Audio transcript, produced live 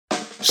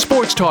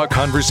Sports talk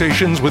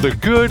conversations with a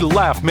good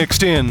laugh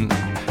mixed in.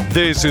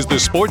 This is the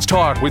Sports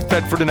Talk with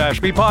Thetford and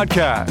Ashby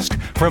podcast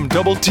from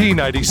Double T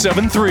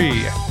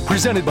 97.3,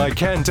 presented by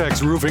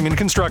Cantex Roofing and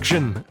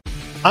Construction.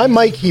 I'm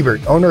Mike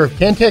Hebert, owner of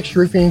Cantex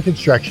Roofing and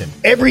Construction.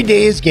 Every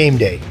day is game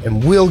day,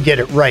 and we'll get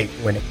it right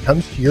when it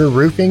comes to your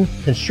roofing,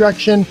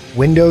 construction,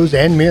 windows,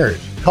 and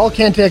mirrors. Call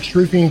Cantex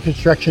Roofing and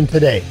Construction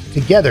today.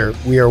 Together,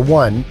 we are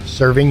one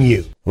serving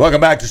you.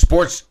 Welcome back to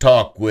Sports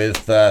Talk with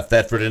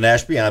Thetford and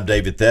Ashby. I'm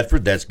David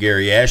Thetford. That's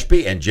Gary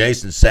Ashby. And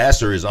Jason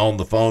Sasser is on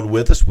the phone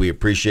with us. We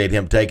appreciate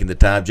him taking the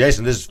time.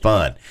 Jason, this is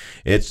fun.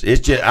 It's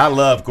just, I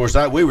love, of course,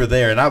 we were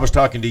there, and I was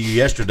talking to you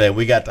yesterday,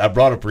 and I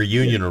brought up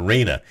Reunion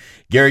Arena.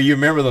 Gary, you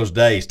remember those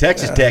days?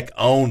 Texas Tech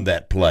owned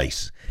that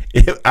place.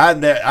 I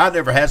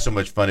never had so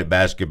much fun at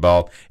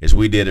basketball as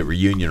we did at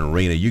Reunion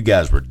Arena. You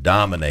guys were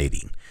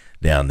dominating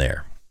down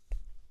there.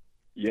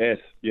 Yes,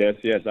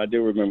 I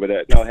do remember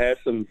that. No, I had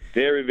some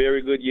very,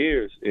 very good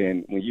years.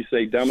 And when you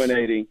say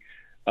dominating,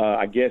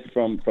 I guess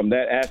from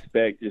that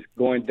aspect, just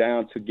going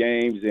down to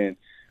games and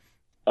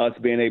us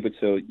being able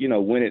to,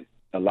 win it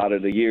a lot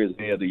of the years,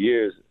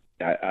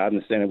 I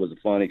understand it was a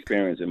fun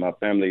experience, and my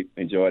family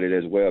enjoyed it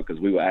as well because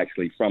we were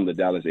actually from the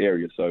Dallas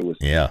area, so it was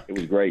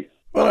great.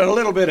 Well, a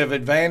little bit of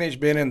advantage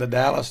being in the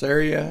Dallas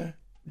area,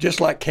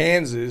 just like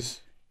Kansas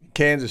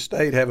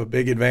State have a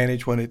big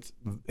advantage when it's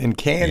in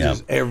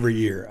Kansas every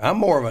year. I'm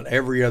more of an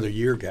every other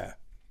year guy.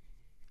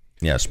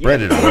 Yeah,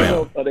 spread it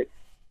around.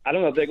 I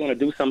don't know if they're going to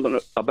do something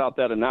about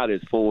that or not,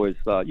 as far as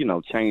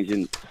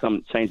changing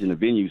the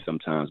venue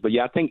sometimes. But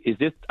yeah, I think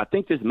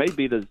this may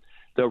be the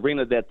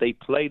arena that they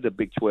play the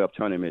Big 12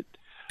 tournament.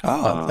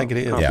 Oh, I think it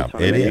is. Yeah,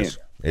 it is.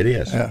 It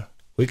is. Yeah.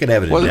 We could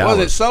have it in Dallas.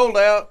 Was it sold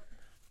out?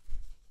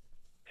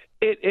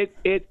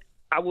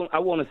 I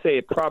want to say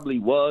it probably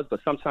was,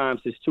 but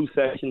sometimes it's two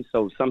sessions,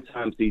 so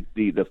sometimes the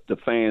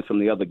fans from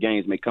the other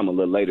games may come a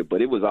little later.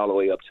 But it was all the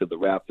way up to the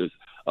rafters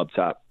up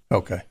top.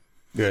 Okay,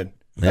 good.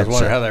 I was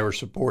wondering how they were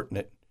supporting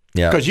it.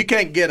 Yeah, because you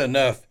can't get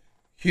enough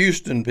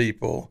Houston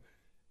people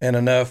and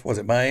enough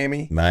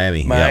Miami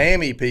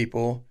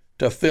people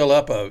to fill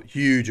up a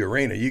huge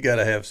arena. You got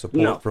to have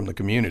support from the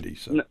community.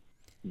 So. No,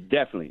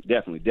 definitely.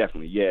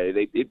 Yeah,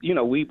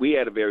 we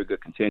had a very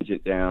good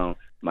contingent down.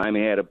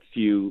 Miami had a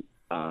few.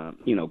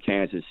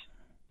 Kansas,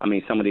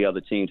 some of the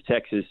other teams,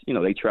 Texas,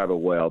 they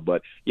travel well.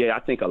 But, yeah, I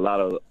think a lot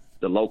of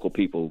the local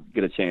people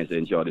get a chance to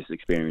enjoy this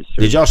experience,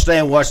 too. Did y'all stay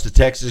and watch the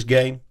Texas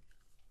game?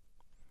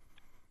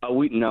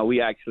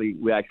 We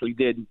actually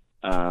didn't.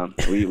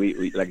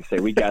 We like I say,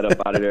 we got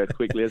up out of there as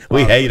quickly as possible.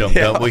 We hate them,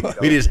 don't we?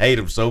 We just hate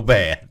them so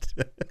bad.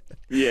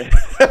 Yeah.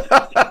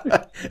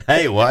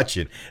 Hey, watch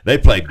it. They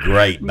played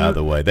great, by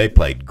the way. They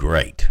played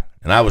great.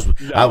 And I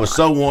was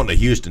so wanting a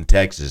Houston,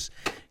 Texas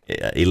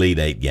Elite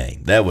Eight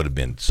game. That would have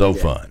been so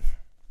fun.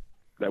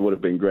 That would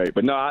have been great.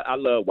 But no, I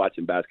love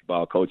watching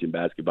basketball, coaching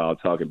basketball,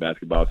 talking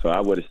basketball. So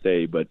I would have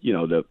stayed, but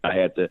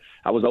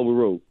I was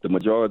overruled. The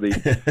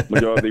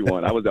majority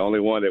won. I was the only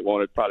one that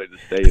wanted probably to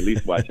stay at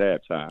least watch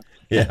halftime.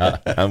 Yeah,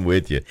 I'm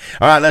with you.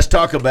 All right, let's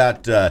talk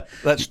about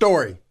that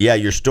story. Yeah,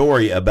 your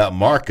story about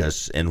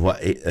Marcus and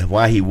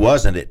why he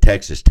wasn't at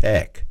Texas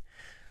Tech.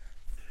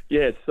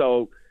 Yeah.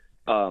 So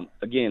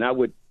again, I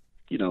would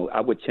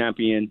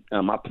champion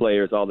my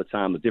players all the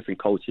time, the different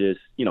coaches.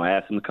 I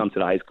asked them to come to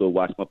the high school,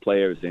 watch my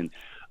players. And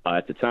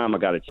at the time I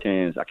got a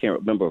chance, I can't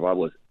remember if I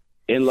was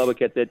in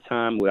Lubbock at that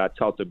time where I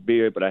talked to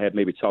Beard, but I had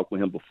maybe talked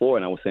with him before.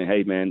 And I was saying,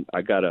 hey, man,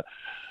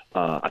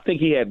 I think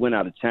he had went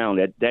out of town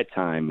at that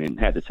time and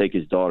had to take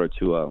his daughter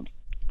to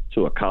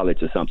a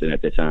college or something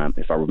at that time,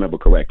 if I remember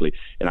correctly.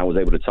 And I was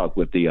able to talk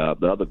with the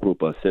other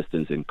group of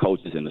assistants and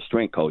coaches and the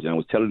strength coach. And I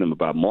was telling them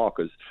about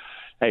Marcus.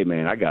 Hey,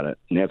 man, I got a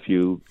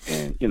nephew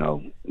and,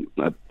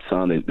 my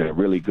son, they're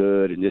really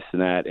good and this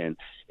and that. And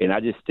I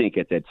just think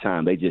at that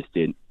time they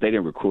didn't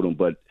recruit him.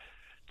 But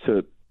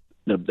to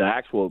the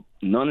actual,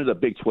 none of the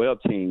Big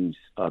 12 teams,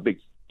 Big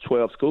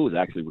 12 schools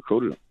actually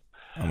recruited him.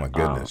 Oh, my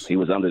goodness. He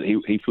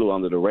flew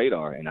under the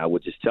radar, and I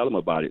would just tell him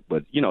about it.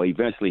 But,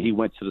 eventually he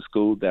went to the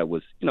school that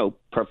was,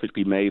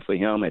 perfectly made for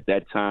him at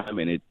that time,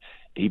 and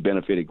he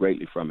benefited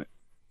greatly from it.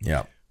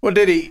 Yeah. Well,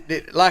 did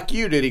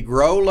he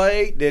grow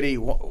late?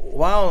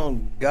 Why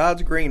on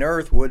God's green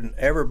earth wouldn't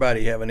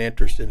everybody have an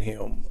interest in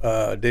him?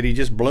 Did he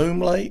just bloom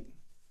late?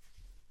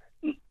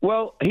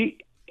 Well,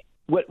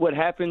 what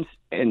happens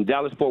in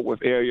Dallas-Fort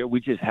Worth area, we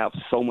just have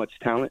so much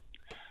talent,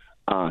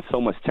 and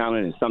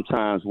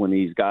sometimes when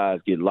these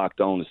guys get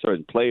locked on to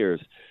certain players,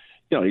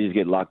 they just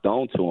get locked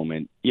on to them,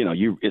 and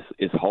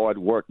it's hard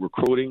work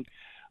recruiting.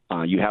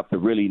 You have to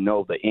really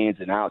know the ins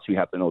and outs. You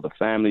have to know the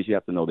families. You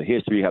have to know the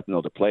history. You have to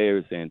know the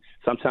players. And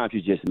sometimes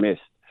you just miss.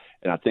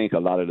 And I think a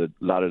lot of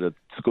the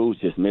schools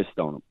just missed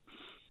on him.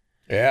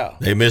 Yeah,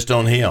 they missed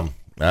on him.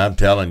 I'm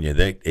telling you,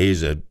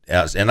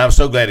 and I'm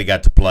so glad he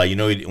got to play.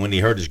 When he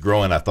hurt his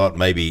groin, I thought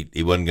maybe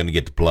he wasn't going to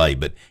get to play.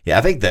 But yeah,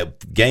 I think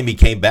that game he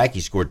came back, he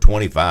scored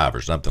 25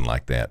 or something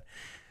like that.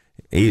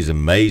 He's an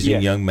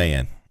amazing young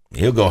man.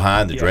 He'll go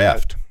high in the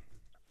draft.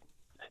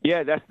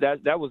 Yeah,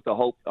 that was the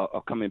hope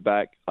of coming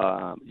back.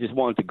 Just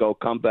wanted to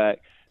come back.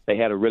 they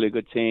had a really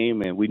good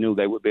team, and we knew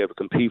they would be able to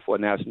compete for a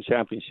national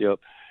championship,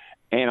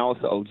 and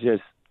also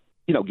just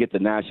get the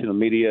national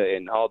media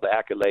and all the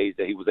accolades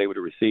that he was able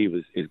to receive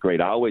is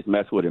great. I always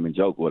mess with him and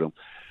joke with him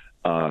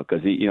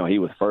because he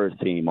was first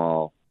team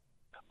all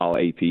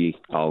AP,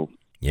 all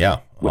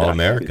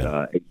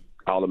All-American,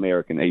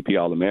 All-American, AP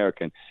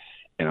All-American.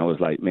 And I was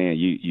like, man,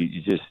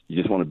 you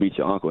just want to beat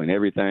your uncle and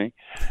everything.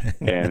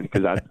 And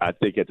because I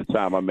think at the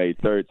time I made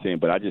third team,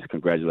 but I just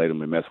congratulate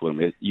him and mess with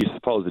him. You're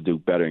supposed to do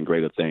better and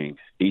greater things.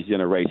 Each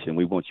generation,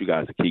 we want you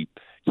guys to keep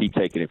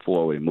taking it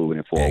forward and moving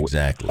it forward.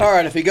 Exactly. All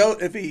right, if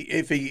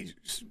he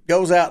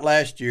goes out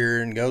last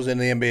year and goes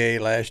into the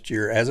NBA last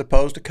year, as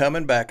opposed to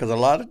coming back, because a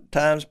lot of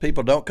times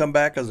people don't come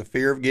back because of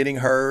fear of getting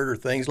hurt or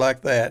things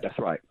like that. That's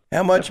right.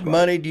 How much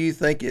money do you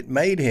think it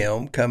made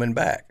him coming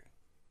back?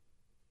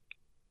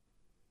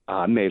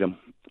 Made him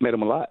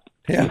a lot.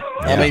 Yeah.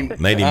 I mean,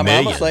 made him millions.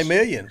 I'm going to say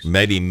millions.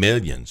 Made him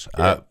millions.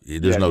 Yeah.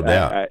 There's no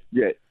doubt.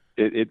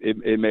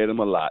 It made him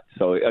a lot.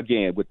 So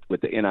again,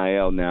 with the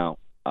NIL now,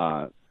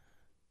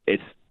 it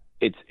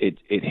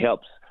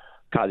helps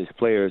college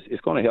players.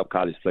 It's going to help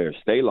college players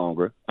stay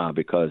longer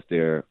because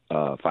they're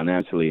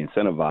financially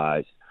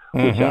incentivized,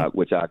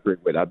 which I agree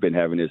with. I've been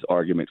having this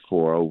argument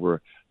for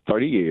over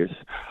 30 years.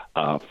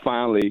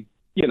 Finally,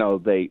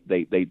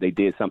 they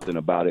did something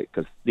about it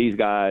because these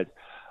guys.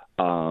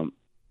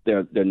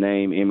 Their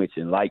name, image,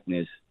 and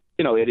likeness,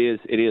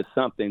 it is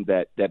something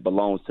that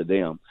belongs to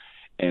them,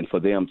 and for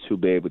them to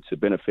be able to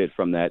benefit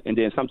from that. And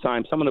then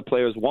sometimes some of the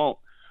players won't,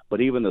 but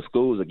even the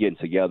schools are getting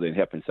together and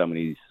helping some of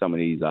these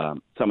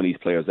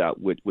players out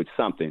with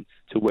something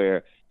to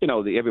where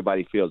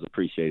everybody feels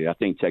appreciated. I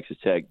think Texas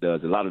Tech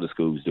does. A lot of the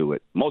schools do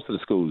it. Most of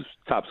the schools,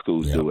 top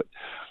schools, do it.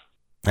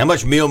 How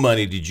much meal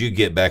money did you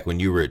get back when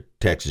you were at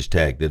Texas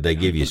Tech? Did they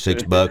give you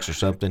 $6 or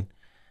something?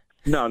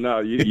 No,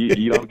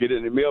 you don't get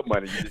any meal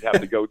money. You just have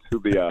to go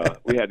to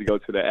we had to go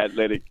to the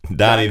athletic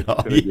dining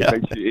hall. Yeah.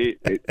 Make sure you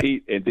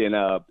eat. And then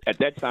at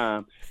that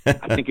time,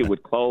 I think it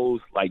would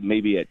close like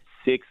maybe at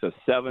 6 or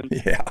 7.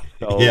 Yeah.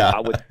 So I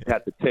would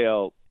have to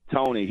tell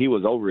Tony, he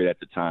was over it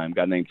at the time, a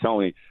guy named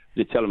Tony,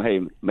 just tell him,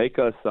 hey, make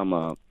us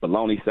some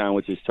bologna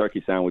sandwiches,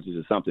 turkey sandwiches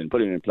or something,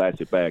 put it in a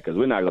plastic bag because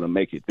we're not going to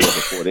make it there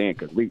before then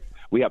because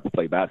we have to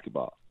play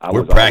basketball.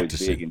 We're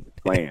practicing. Always big in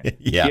playing.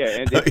 Yeah.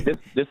 And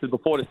this is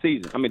before the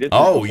season. I mean,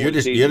 you're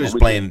just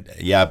playing.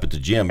 Up at the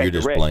gym. You're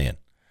just playing.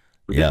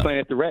 We're just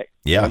playing at the rec.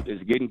 Yeah.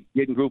 It's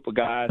getting group of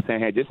guys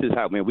saying, hey, this is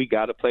how, man, we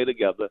got to play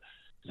together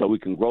so we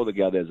can grow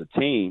together as a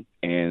team.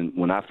 And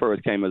when I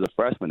first came as a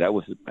freshman, that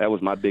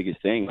was my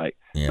biggest thing. Like,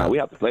 we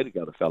have to play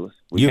together, fellas.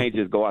 We can't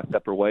just go our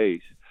separate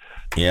ways.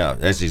 Yeah,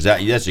 that's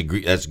a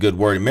good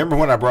word. Remember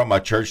when I brought my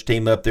church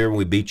team up there and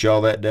we beat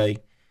y'all that day?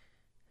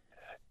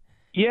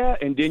 Yeah,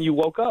 and then you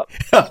woke up.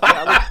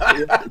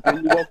 Then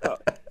you woke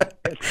up.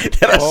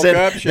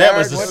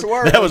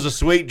 That was a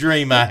sweet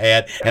dream I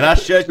had, and I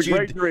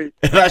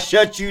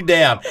shut you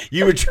down.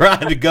 You were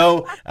trying to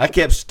go. I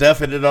kept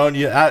stuffing it on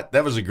you.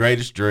 That was the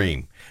greatest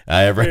dream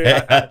I ever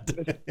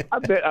had. I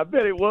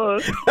bet it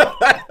was.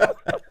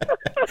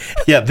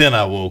 Yeah, then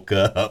I woke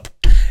up.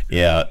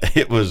 Yeah,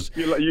 it was.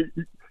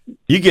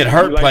 You get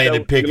hurt playing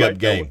a pickup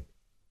game.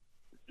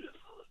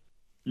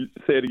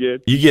 Say it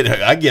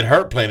again. I get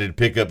hurt playing a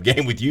pickup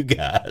game with you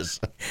guys,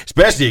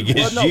 especially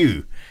against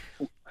you.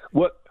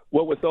 What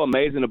was so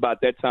amazing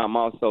about that time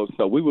also?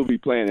 So we would be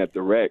playing at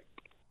the rec,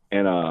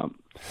 and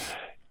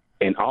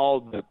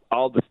all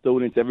the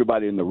students,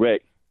 everybody in the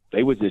rec,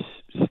 they would just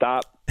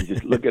stop and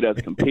just look at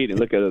us compete and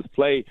look at us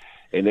play,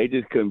 and they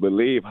just couldn't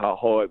believe how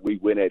hard we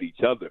went at each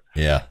other.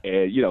 Yeah.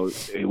 And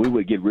we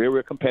would get real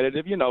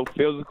competitive,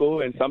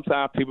 physical, and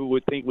sometimes people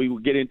would think we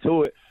would get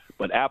into it,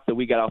 but after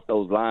we got off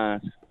those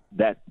lines,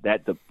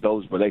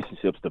 those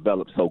relationships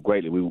developed so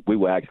greatly. We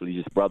were actually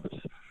just brothers.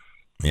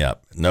 Yeah,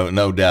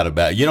 no doubt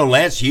about it.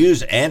 Lance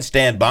Hughes and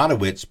Stan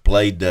Bonowitz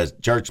played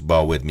church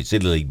ball with me,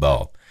 City League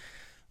ball.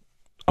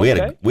 We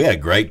had a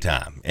great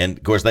time, and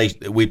of course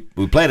we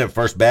played at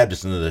First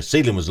Baptist, and the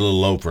ceiling was a little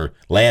low for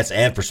Lance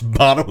and for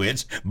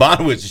Bonowitz.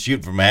 Bonowitz is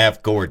shooting from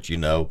half court,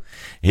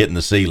 hitting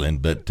the ceiling.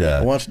 But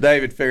once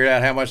David figured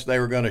out how much they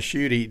were going to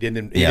shoot, he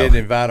didn't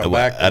invite them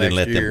back. I didn't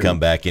let them come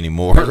back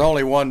anymore. There's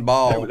only one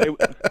ball. They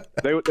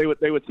were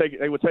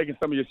taking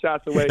some of your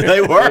shots away.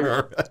 They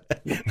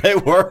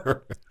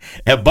were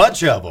a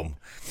bunch of them.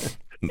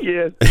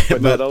 Yes,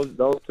 but no,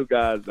 those two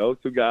guys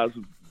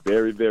were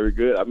very, very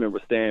good. I remember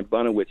Stan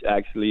Bonowitz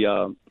actually,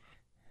 I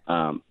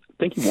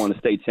think he won a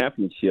state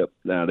championship.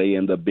 Now they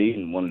ended up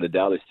beating one of the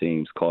Dallas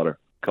teams, Carter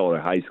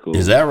High School.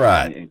 Is that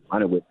right? And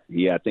Bonowitz,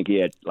 I think he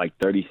had like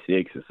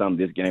 36 or something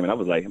this game, and I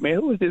was like, man,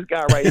 who is this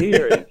guy right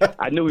here? And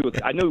I knew he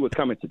was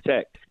coming to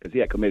Tech because he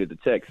had committed to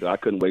Tech, so I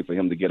couldn't wait for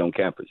him to get on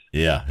campus.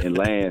 Yeah. And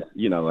Lance,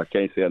 I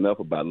can't say enough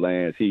about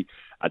Lance.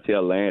 I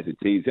tell Lance and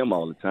tease him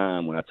all the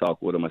time when I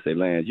talk with him. I say,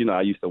 Lance,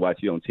 I used to watch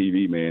you on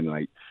TV, man,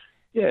 like.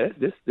 Yeah,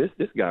 this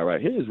guy right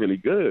here is really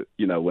good.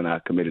 When I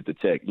committed to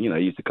Tech, he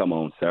used to come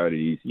on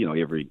Saturdays,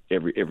 every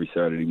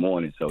Saturday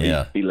morning. So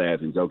he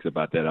laughs and jokes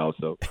about that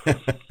also.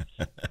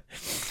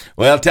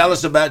 Well, tell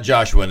us about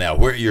Joshua now.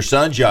 Where your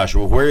son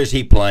Joshua? Where is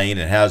he playing,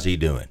 and how's he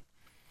doing?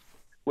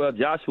 Well,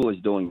 Joshua is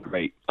doing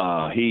great.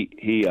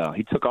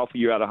 He took off a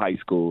year out of high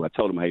school. I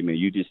told him, hey man,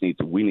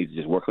 we need to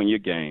just work on your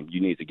game.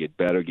 You need to get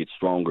better, get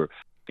stronger,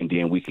 and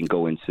then we can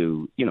go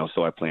into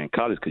start playing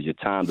college, because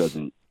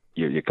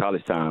your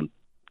college time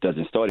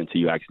doesn't start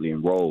until you actually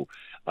enroll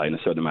in a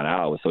certain amount of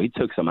hours. So he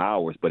took some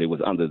hours, but it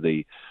was under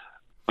the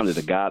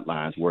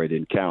guidelines where it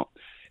didn't count.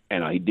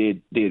 And he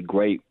did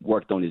great,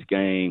 worked on his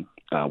game.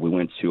 We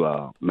went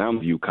to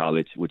Mountain View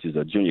College, which is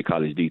a junior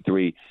college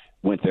D3.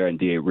 Went there and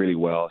did really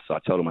well. So I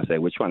told him, I said,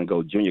 we're trying to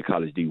go junior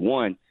college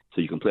D1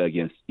 so you can play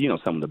against,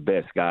 some of the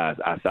best guys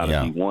outside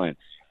of D1.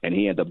 And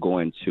he ended up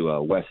going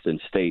to Western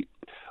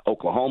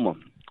Oklahoma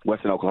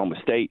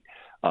State.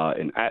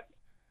 And I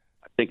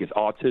think it's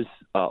Altus,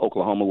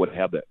 Oklahoma, would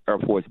have the Air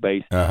Force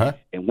Base.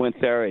 And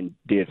went there and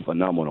did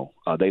phenomenal.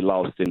 They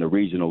lost in the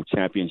regional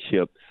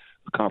championship,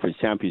 conference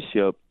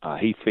championship.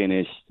 He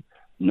finished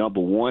number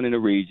 1 in the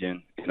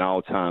region in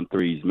all-time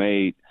threes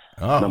made,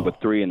 number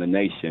 3 in the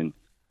nation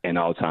in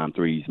all-time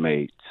threes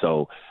made.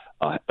 So,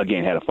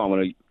 again, had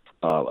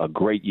a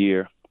great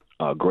year,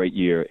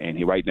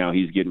 and right now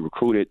he's getting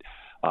recruited.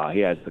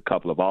 He has a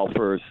couple of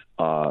offers,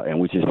 and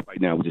we're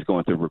just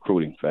going through the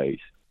recruiting phase.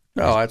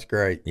 Oh, that's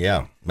great.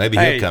 Yeah, maybe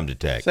he'll come to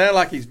Tech. Sound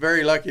like he's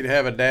very lucky to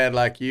have a dad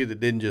like you that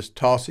didn't just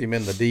toss him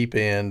in the deep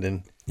end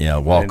and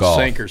walk off,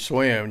 sink or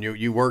swim.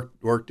 You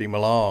worked him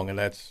along, and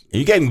that's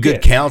you gave him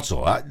good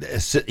counsel.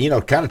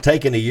 Kind of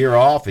taking a year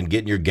off and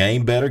getting your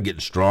game better, getting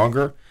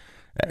stronger.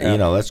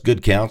 That's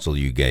good counsel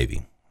you gave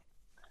him.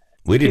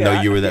 We didn't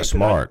know you were that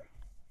smart.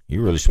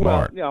 You're really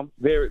smart. Well,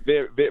 very,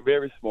 very, very,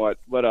 very smart.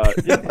 But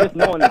just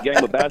knowing the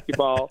game of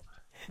basketball,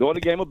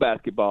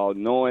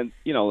 knowing,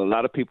 a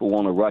lot of people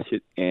want to rush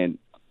it, and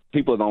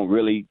people don't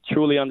really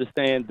truly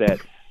understand that,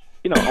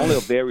 only a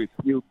very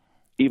few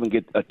even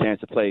get a chance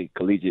to play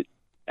collegiate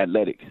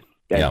athletics.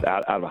 That's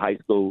out of high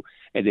school,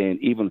 and then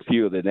even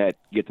fewer than that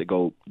get to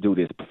go do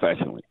this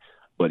professionally.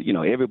 But,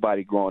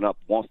 everybody growing up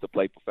wants to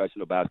play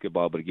professional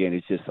basketball. But, again,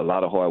 it's just a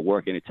lot of hard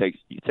work, and it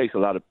takes a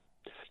lot of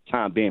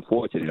time being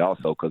fortunate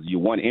also, because you're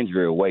one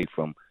injury away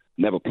from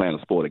never playing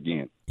a sport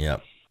again. Yeah.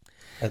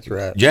 That's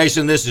right.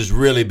 Jason, this has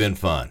really been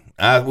fun.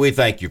 We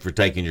thank you for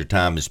taking your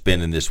time and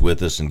spending this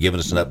with us and giving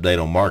us an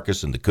update on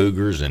Marcus and the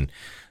Cougars and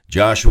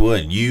Joshua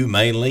and you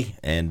mainly.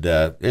 And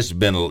this has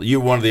been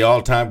you're one of the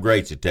all-time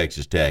greats at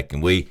Texas Tech,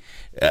 and we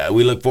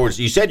look forward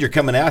to. You said you're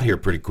coming out here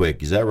pretty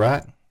quick. Is that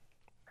right?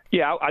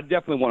 Yeah, I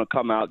definitely want to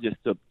come out just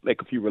to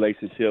make a few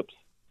relationships.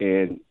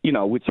 And,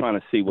 we're trying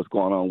to see what's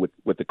going on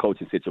with the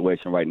coaching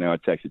situation right now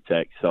at Texas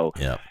Tech. So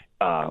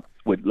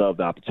would love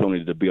the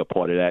opportunity to be a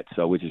part of that.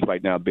 So we're just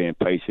right now being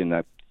patient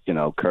at,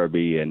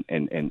 Kirby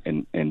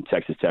and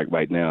Texas Tech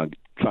right now,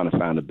 trying to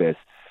find the best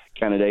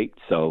candidate.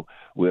 So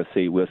we'll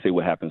see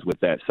what happens with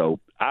that. So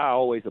I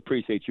always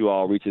appreciate you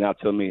all reaching out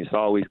to me. It's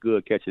always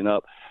good catching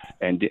up.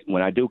 And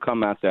when I do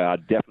come out there, I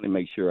definitely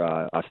make sure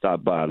I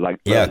stop by.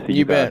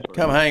 You bet.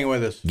 Come hang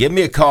with us. Give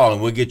me a call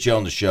and we'll get you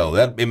on the show.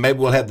 Maybe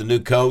we'll have the new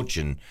coach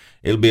and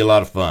it'll be a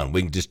lot of fun.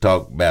 We can just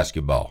talk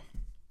basketball.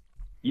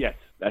 Yes,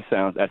 that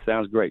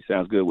sounds great.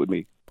 Sounds good with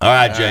me. All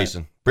right,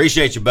 Jason.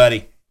 Appreciate you,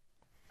 buddy.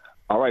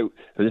 All right.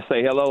 So just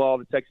say hello, all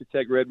the Texas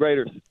Tech Red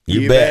Raiders.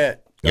 You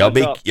bet.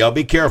 Y'all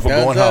be careful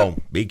going home.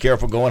 Be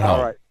careful going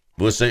home. Right.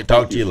 We'll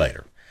talk to you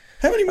later.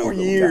 How many more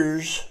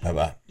years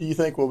do you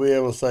think we'll be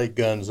able to say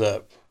guns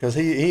up? Because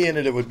he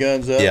ended it with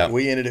guns up. Yeah.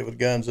 We ended it with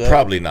guns up.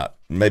 Probably not.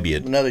 Maybe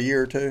another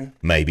year or two.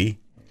 Maybe.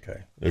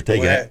 Okay. They're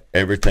taking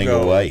everything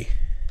away.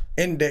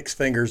 Index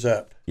fingers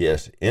up.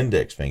 Yes,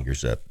 index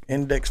fingers up.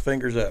 Index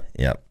fingers up.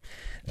 Yep.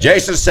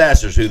 Jason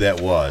Sasser's who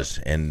that was,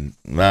 and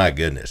my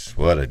goodness,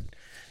 what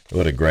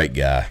a great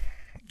guy.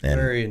 And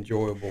very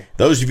enjoyable.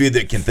 Those of you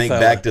that can think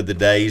back to the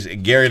days,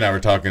 Gary and I were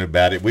talking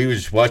about it. We were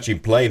just watching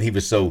him play, and he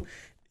was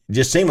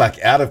just seemed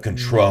like out of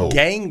control.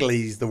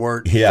 Gangly's the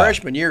word. Yeah.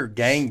 Freshman year,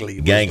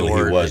 gangly was the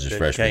word he was his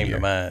freshman came year.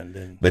 To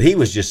mind. But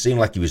he seemed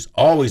like he was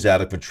always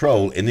out of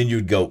control, and then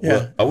you'd go,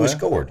 we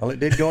scored. Well, it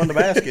did go in the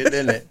basket,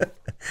 didn't it?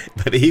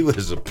 But he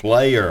was a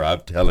player,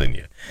 I'm telling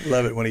you. I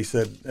love it when he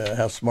said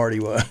how smart he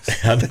was.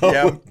 I know.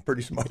 Yeah, I'm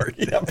pretty smart.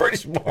 Yeah, I'm pretty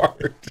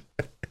smart.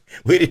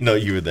 We didn't know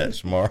you were that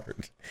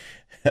smart.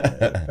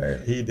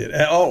 He did.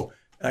 Oh,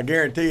 I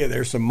guarantee you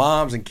there's some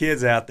moms and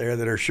kids out there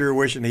that are sure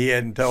wishing he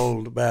hadn't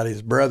told about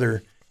his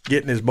brother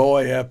getting his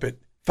boy up at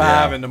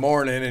 5 in the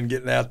morning and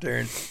getting out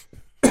there.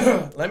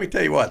 And let me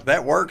tell you what,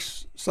 that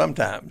works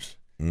sometimes.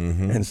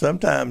 Mm-hmm. And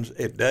sometimes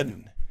it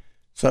doesn't.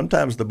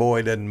 Sometimes the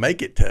boy doesn't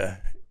make it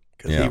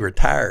because he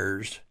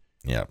retires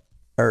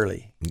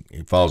early.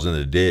 He falls in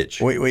the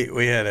ditch.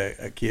 We had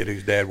a kid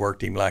whose dad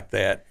worked him like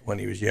that when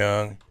he was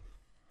young,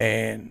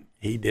 and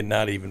he did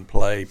not even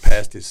play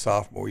past his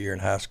sophomore year in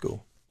high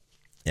school.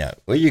 Yeah,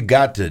 well, you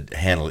got to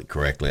handle it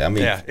correctly. I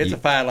mean, it's a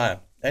fine line,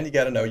 and you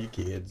got to know your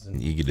kids.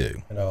 And, you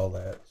do, and all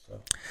that.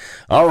 So,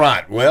 all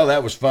right. Well,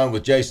 that was fun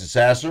with Jason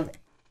Sasser,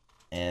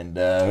 and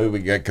who we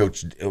got?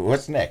 Coach.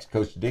 What's next,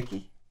 Coach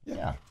Dickey?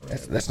 Yeah,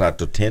 that's not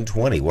till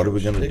 10:20. What are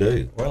we going to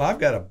do? Well, I've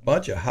got a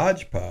bunch of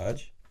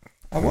hodgepodge.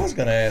 I was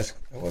going to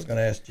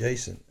ask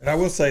Jason, and I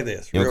will say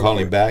this. You want to call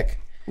him back?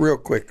 Real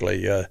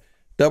quickly.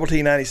 Double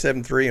T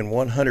 97.3 and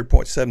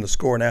 100.7 The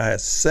Score now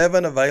has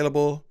 7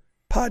 available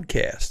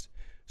podcasts.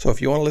 So if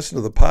you want to listen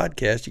to the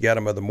podcast, you got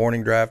them of the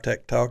Morning Drive,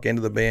 Tech Talk,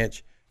 Into the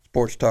Bench,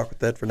 Sports Talk with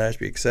Thetford and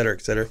Ashby, et cetera,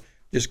 et cetera.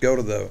 Just go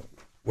to the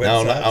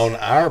website. Now, on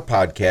our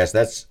podcast,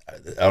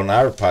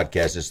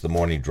 it's the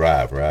Morning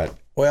Drive, right?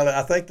 Well,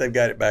 I think they've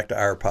got it back to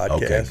our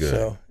podcast. Okay, good.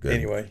 So good.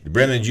 Anyway,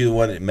 Brennan, you the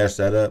one that messed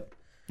that up?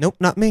 Nope,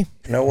 not me.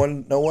 No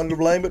one to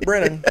blame but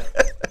Brennan.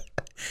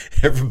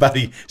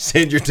 Everybody,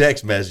 send your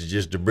text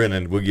messages to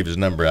Brennan. We'll give his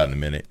number out in a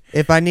minute.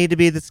 If I need to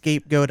be the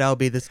scapegoat, I'll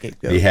be the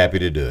scapegoat. Be happy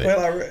to do it.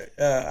 Well,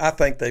 I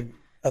think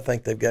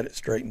they've got it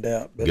straightened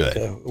out. But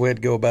Good. We had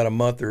to go about a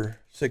month or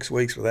 6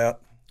 weeks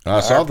without. I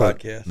saw the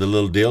podcast. The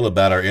little deal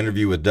about our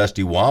interview with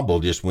Dusty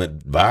Womble just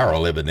went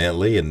viral,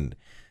 evidently, and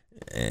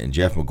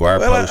Jeff McGuire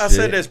posted I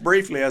said it. this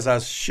briefly as I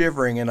was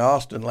shivering in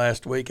Austin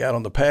last week out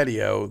on the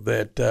patio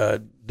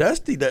that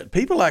Dusty, that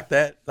people like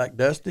that, like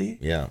Dusty,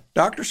 Yeah.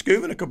 Dr.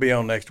 Skuvenick will be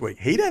on next week.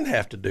 He doesn't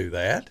have to do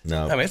that.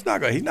 No. I mean, he's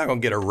not going to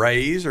get a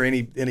raise or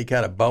any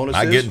kind of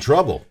bonuses. I get in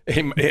trouble.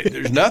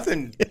 There's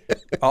nothing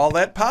all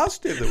that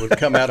positive that would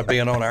come out of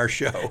being on our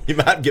show. You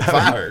might get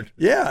fired.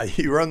 Yeah,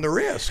 you run the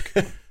risk.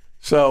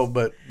 So,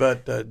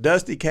 but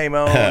Dusty came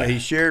on. He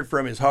shared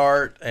from his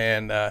heart,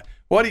 and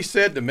what he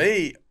said to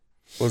me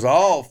was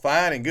all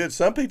fine and good.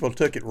 Some people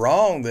took it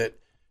wrong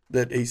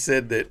that he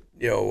said that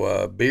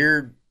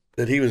Beard,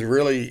 that he was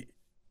really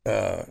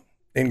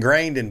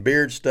ingrained in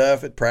Beard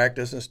stuff at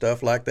practice and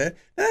stuff like that.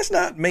 That's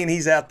not mean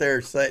he's out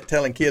there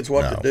telling kids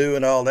what to do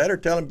and all that, or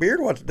telling Beard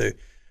what to do.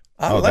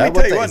 Let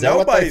me tell you what,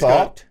 nobody's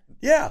got.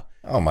 Yeah.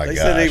 Oh my gosh.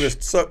 They said he was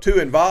too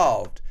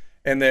involved,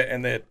 and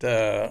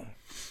that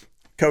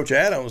Coach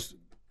Adams,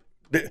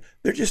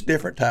 they're just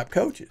different type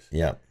coaches.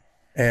 Yeah.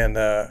 And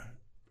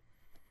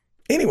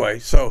anyway,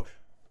 so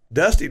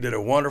Dusty did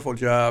a wonderful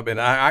job,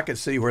 and I could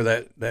see where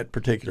that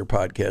particular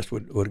podcast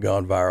would have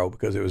gone viral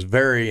because it was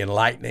very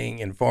enlightening,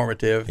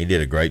 informative. He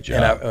did a great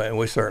job. And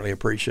we certainly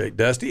appreciate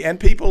Dusty and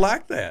people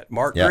like that.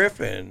 Mark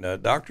Griffin,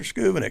 Dr.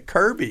 Skuvenick,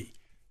 Kirby.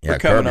 Yeah, for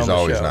coming Kirby's on the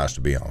always show, nice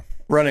to be on.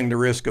 running the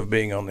risk of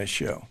being on this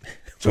show.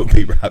 We'll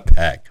be right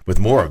back with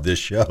more of this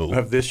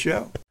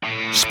show.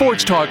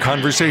 Sports talk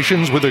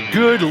conversations with a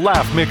good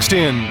laugh mixed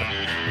in.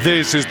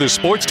 This is the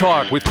Sports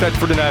Talk with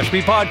Thetford and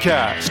Ashby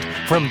podcast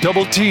from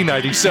Double T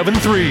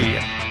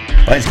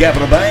 97.3. Plains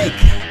Capital Bank.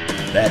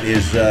 That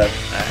is,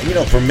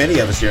 for many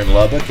of us here in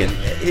Lubbock, and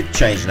it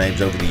changed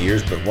names over the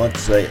years, but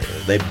once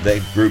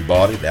they group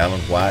bought it, Alan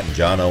White and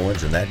John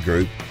Owens and that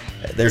group,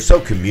 they're so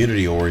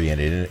community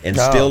oriented, and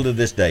still to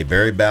this day,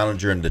 Barry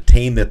Ballinger and the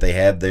team that they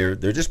have there,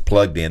 they're just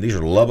plugged in. These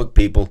are Lubbock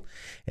people,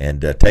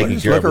 and taking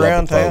care of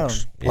Lubbock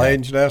folks.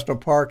 Plains National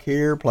Park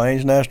here,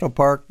 Plains National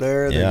Park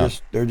there.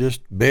 They're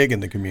just big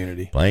in the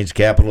community. Plains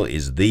Capital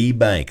is the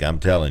bank, I'm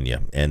telling you,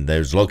 and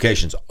there's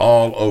locations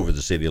all over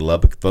the city of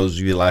Lubbock. Those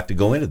of you who like to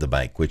go into the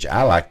bank, which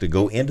I like to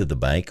go into the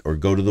bank or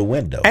go to the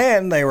window.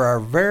 And they were our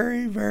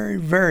very, very,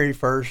 very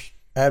first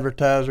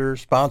advertiser,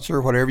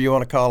 sponsor, whatever you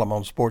want to call them,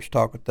 on Sports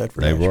Talk with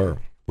Thetford. They were.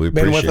 We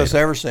appreciate been with us it.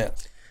 ever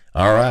since.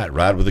 All right,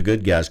 ride with the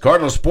good guys.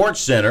 Cardinal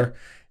Sports Center.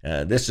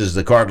 This is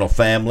the Cardinal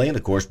family, and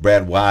of course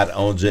Brad White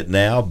owns it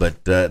now.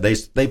 But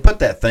they put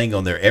that thing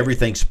on there,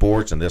 everything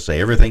sports, and they'll say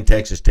everything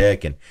Texas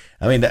Tech, and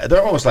I mean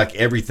they're almost like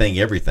everything.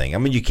 I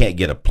mean you can't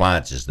get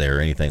appliances there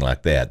or anything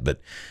like that.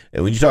 But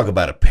when you talk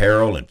about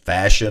apparel and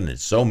fashion and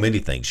so many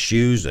things,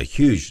 shoes, a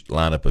huge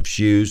lineup of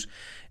shoes.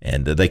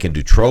 And they can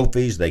do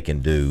trophies, they can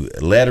do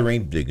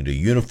lettering, they can do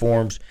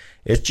uniforms.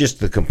 It's just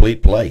the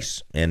complete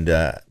place. And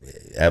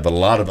have a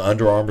lot of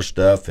Under Armour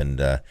stuff,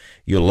 and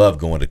you'll love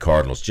going to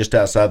Cardinals. Just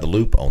outside the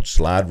Loop on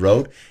Slide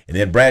Road. And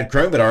then Brad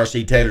Kroom at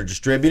RC Taylor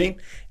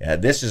Distributing.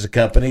 This is a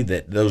company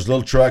that those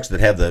little trucks that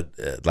have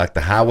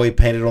the highway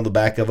painted on the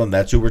back of them,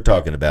 that's who we're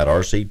talking about,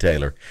 RC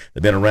Taylor.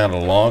 They've been around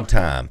a long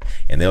time,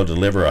 and they'll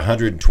deliver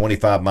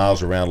 125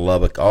 miles around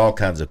Lubbock, all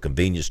kinds of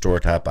convenience store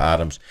type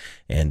items.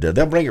 And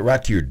they'll bring it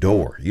right to your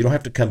door. You don't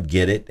have to come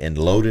get it and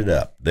load it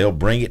up. They'll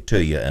bring it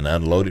to you and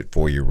unload it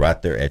for you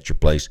right there at your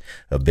place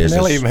of business.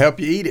 And they'll even help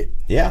you eat it.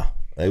 Yeah,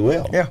 they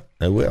will. Yeah.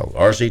 They will.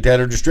 RC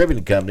Taylor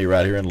Distributing Company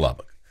right here in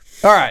Lubbock.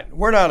 All right.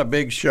 We're not a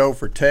big show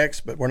for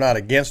text, but we're not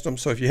against them.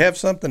 So if you have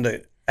something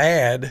to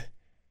add,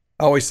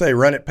 I always say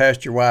run it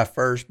past your wife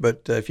first.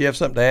 But if you have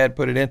something to add,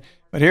 put it in.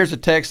 But here's a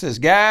text that says,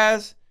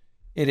 guys,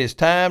 it is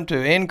time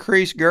to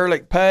increase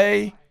Gerlich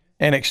pay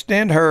and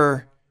extend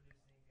her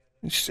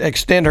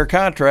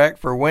contract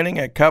for winning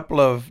a couple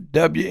of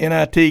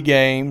WNIT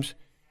games.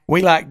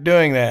 We like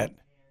doing that.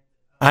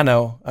 I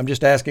know. I'm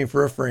just asking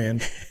for a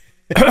friend.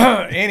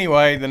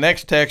 Anyway, the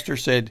next texter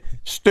said,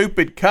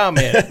 stupid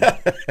comment,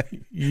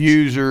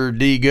 user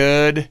D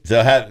Good.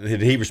 So how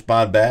did he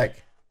respond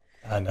back?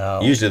 I know.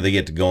 Usually they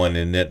get to going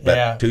in it,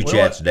 but two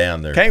chats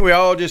down there. Can't we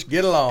all just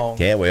get along?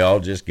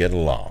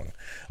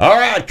 All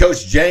right,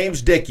 Coach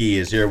James Dickey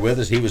is here with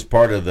us. He was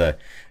part of that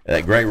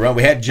great run.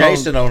 We had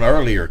Jason on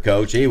earlier,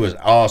 Coach. He was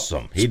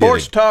awesome.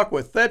 Sports Talk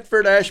with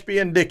Thetford, Ashby,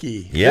 and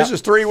Dickey. Yep. This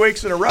is 3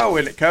 weeks in a row,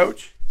 isn't it,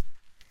 Coach?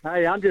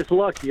 Hey, I'm just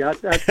lucky.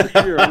 That's for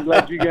sure. I'm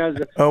glad you guys.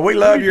 Oh, we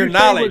love your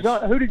knowledge.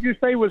 Who did you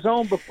say was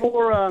on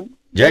before?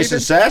 Jason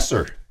David?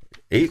 Sasser.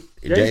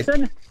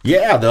 Jason?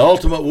 Yeah, the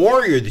Ultimate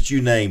Warrior that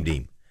you named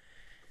him.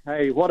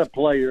 Hey, what a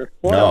player!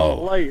 What a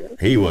player!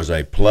 He was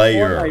a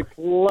player. What a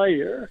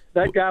player!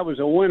 That guy was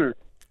a winner.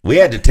 We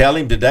had to tell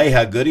him today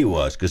how good he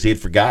was because he had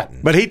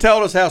forgotten. But he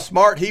told us how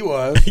smart he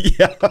was.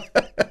 Yeah.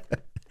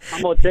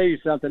 I'm going to tell you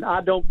something.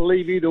 I don't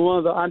believe either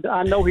one of them.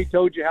 I know he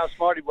told you how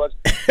smart he was,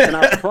 and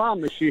I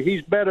promise you,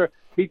 he's better.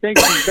 He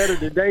thinks he's better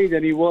today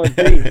than he was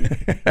then.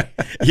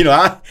 You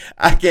know,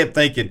 I kept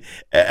thinking,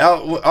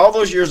 all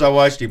those years I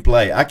watched him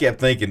play, I kept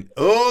thinking,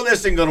 oh,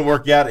 this ain't going to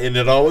work out, and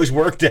it always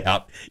worked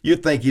out.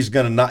 You'd think he's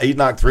going to he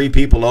knocked 3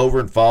 people over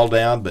and fall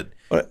down, but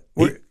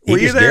were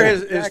you there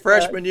his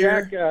freshman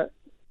year?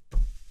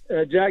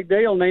 Jack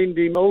Dale named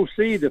him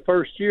OC the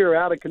first year,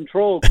 out of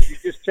control, because he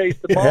just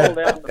chased the ball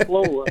down the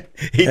floor.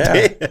 He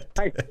did.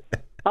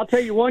 I'll tell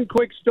you one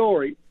quick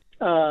story.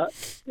 I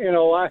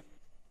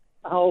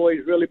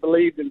always really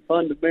believed in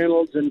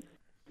fundamentals, and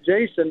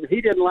Jason, he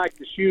didn't like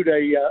to shoot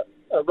a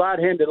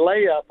right-handed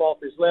layup off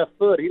his left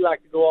foot. He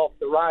liked to go off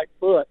the right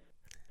foot.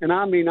 And,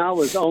 I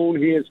was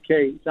on his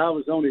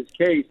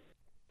case.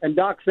 And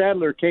Doc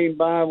Sadler came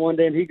by one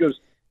day, and he goes,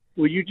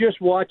 will you just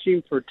watch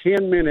him for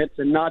 10 minutes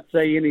and not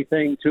say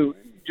anything to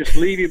him? Just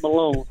leave him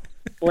alone.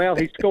 Well,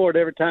 he scored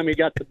every time he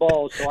got the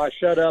ball, so I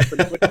shut up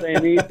and quit saying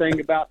anything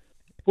about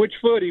which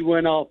foot he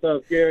went off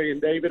of, Gary and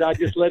David. I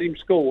just let him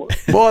score.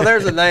 Boy,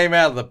 there's a name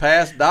out of the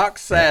past, Doc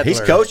Sadler. He's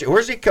coaching.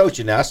 Where's he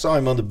coaching now? I saw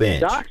him on the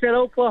bench. Doc said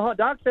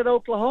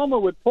Oklahoma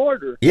with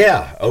Porter.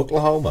 Yeah,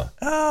 Oklahoma.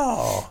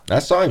 Oh. I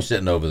saw him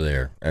sitting over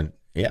there, and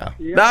yeah.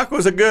 Doc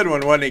was a good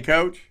one, wasn't he,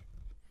 Coach?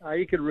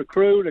 He could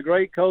recruit, a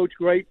great coach,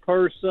 great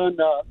person,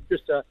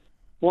 just a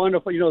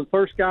wonderful, the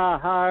first guy I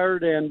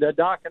hired, and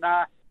Doc and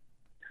I,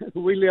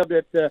 we lived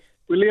in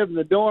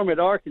the dorm at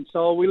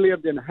Arkansas. We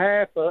lived in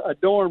half a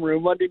dorm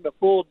room, wasn't even a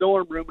full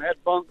dorm room,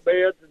 had bunk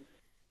beds, and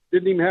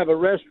didn't even have a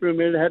restroom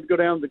in it, had to go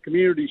down to the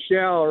community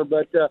shower,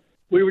 but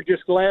we were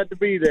just glad to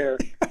be there.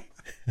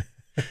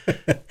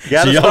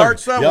 Got to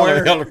start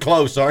somewhere. Y'all are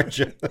close, aren't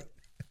you?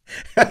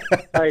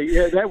 Hey,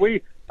 yeah,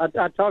 I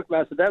talked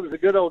about it. I said that was the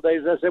good old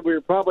days. I said we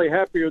were probably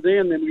happier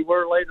then than we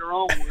were later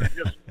on. We were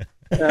just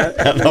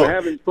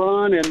having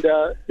fun and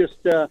just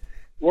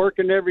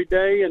working every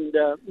day and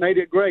made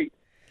it great.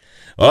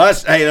 Well,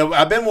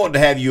 I've been wanting to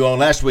have you on.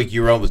 Last week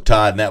you were on with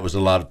Todd, and that was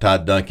a lot of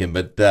Todd Duncan.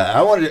 But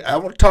I want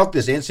to talk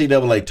this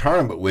NCAA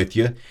tournament with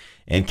you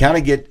and kind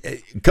of get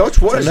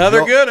Coach. What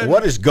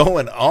is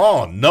going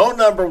on? No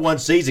number 1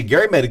 season.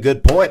 Gary made a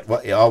good point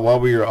while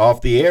we were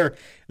off the air.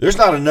 There's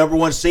not a number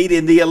 1 seed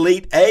in the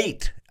Elite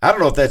 8. I don't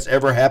know if that's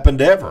ever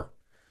happened ever.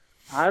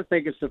 I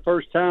think it's the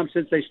first time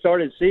since they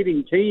started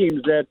seeding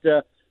teams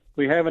that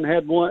we haven't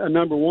had a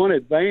number 1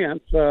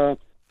 advance.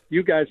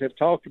 You guys have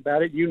talked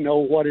about it. You know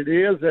what it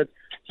is. It's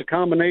a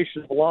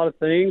combination of a lot of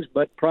things,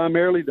 but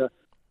primarily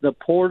the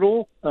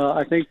portal.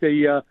 I think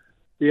the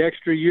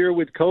extra year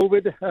with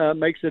COVID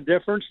makes a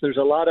difference. There's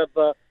a lot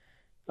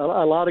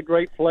of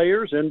great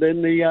players, and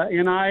then the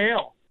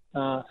NIL.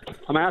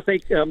 I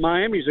think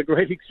Miami's a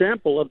great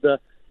example of the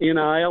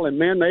NIL, and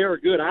man, they are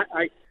good.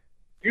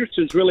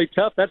 Houston's really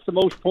tough. That's the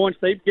most points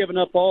they've given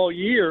up all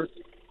year,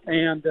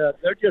 and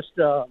they're just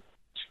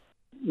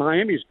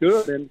Miami's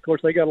good. And of course,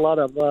 they got a lot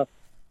of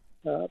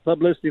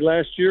publicity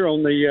last year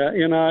on the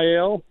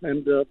NIL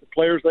and the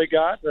players they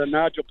got.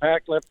 Nigel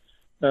Pack left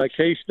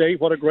K-State.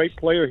 What a great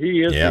player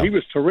he is. Yeah. He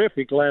was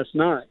terrific last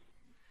night.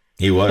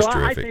 He was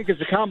terrific. I think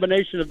it's a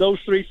combination of those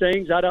 3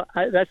 things.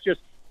 That's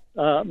just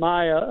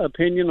my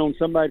opinion on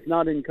somebody that's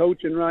not in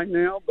coaching right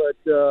now, but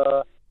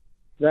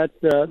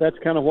that's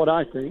kind of what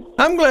I think.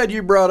 I'm glad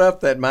you brought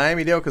up that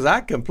Miami deal because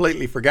I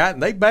completely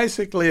forgotten. They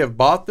basically have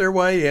bought their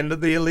way into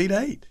the Elite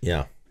 8.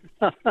 Yeah.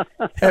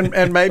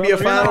 and maybe a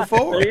Final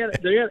Four.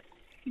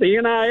 The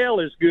NIL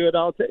is good.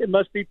 It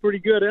must be pretty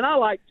good. And I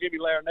like Jimmy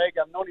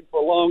Larinaga. I've known him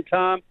for a long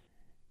time.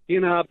 He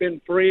and I have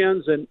been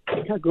friends, and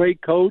a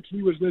great coach.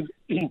 He was with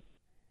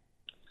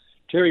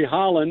Terry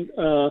Holland.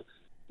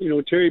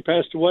 Terry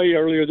passed away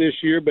earlier this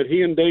year, but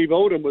he and Dave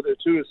Odom were the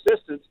 2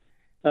 assistants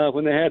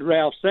when they had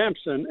Ralph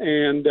Sampson.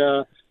 And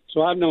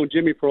so I've known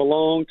Jimmy for a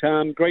long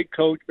time. Great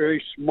coach,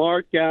 very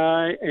smart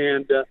guy,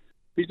 and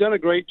he's done a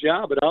great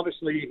job. But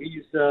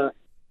obviously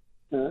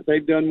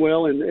they've done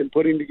well in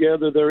putting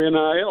together their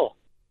NIL.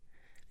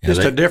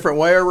 Just a different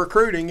way of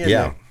recruiting, isn't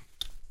it?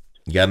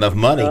 You got enough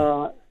money.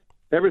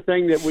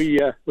 Everything that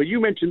you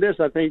mentioned this,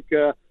 I think,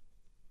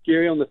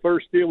 Gary, on the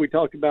first deal we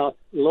talked about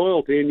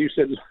loyalty, and you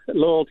said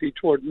loyalty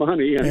toward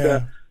money,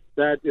 and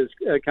that is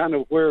kind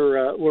of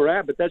where we're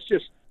at. But that's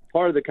just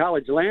part of the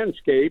college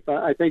landscape.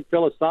 I think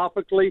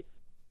philosophically,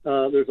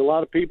 there's a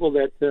lot of people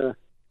that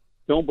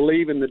don't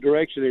believe in the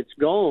direction it's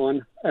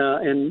gone,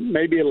 and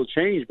maybe it'll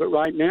change. But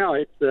right now,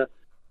 it's the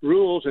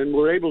rules, and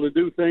we're able to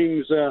do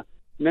things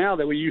now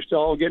that we used to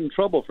all get in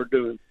trouble for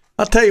doing.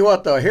 I'll tell you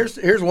what, though.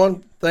 Here's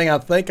one thing I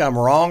think I'm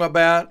wrong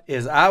about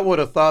is I would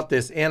have thought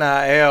this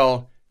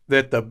NIL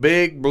that the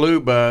big blue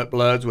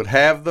bloods would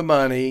have the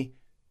money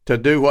to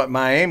do what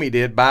Miami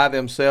did, buy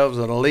themselves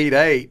an Elite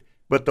Eight.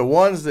 But the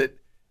ones that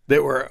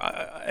were,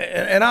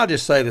 and I'll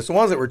just say this, the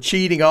ones that were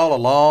cheating all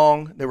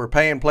along, that were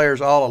paying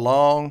players all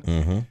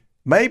along,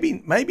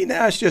 maybe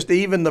now it's just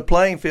even the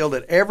playing field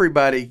that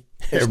everybody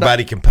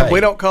can pay. We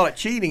don't call it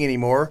cheating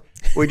anymore.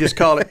 We just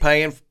call it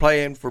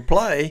paying for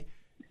play.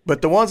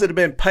 But the ones that have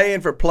been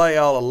paying for play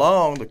all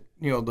along, the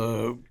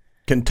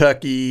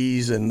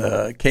Kentuckys and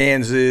the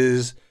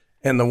Kansas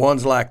and the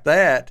ones like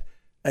that,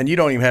 and you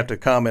don't even have to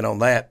comment on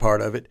that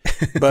part of it,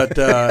 but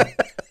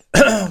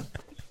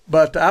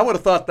but I would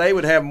have thought they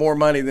would have more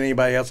money than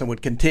anybody else and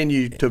would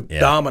continue to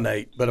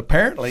dominate, but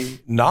apparently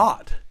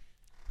not.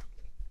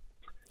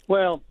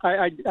 Well,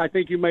 I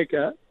think you make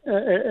a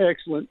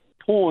excellent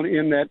point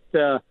in that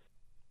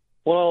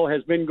what all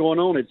has been going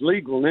on is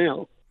legal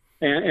now,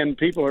 and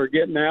people are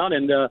getting out,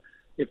 and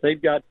if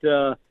they've got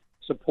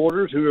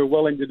supporters who are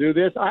willing to do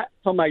this,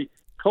 from a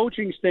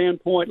coaching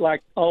standpoint,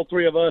 like all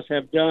three of us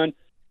have done,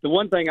 the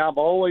one thing I've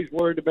always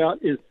worried about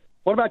is,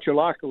 what about your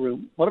locker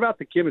room? What about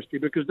the chemistry?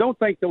 Because don't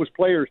think those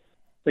players,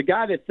 the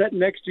guy that's sitting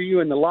next to you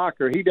in the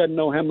locker, he doesn't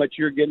know how much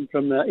you're getting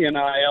from the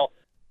NIL,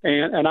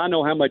 and I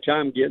know how much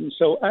I'm getting.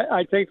 So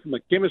I think from a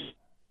chemistry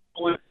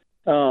point,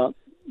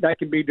 that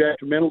can be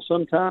detrimental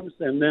sometimes.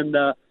 And then,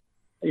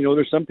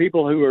 there's some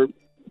people who are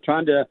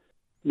trying to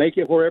make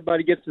it where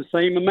everybody gets the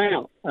same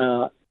amount.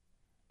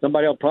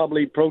 Somebody will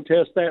probably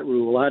protest that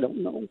rule. I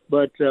don't know.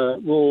 But,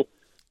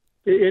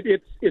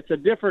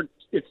 it's different.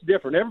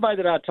 Everybody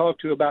that I talk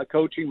to about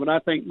coaching, when I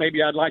think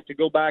maybe I'd like to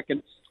go back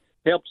and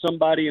help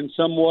somebody in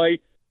some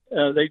way,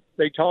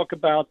 they talk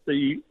about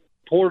the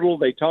portal,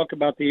 they talk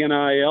about the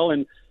NIL,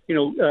 and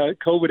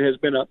COVID has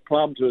been a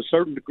problem to a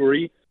certain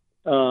degree,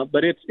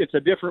 but it's a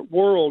different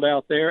world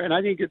out there, and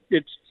I think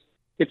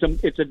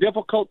it's a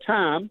difficult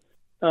time,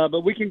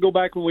 but we can go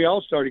back when we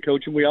all started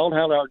coaching. We all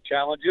had our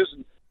challenges,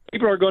 and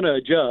people are going to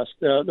adjust.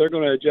 They're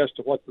going to adjust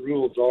to what the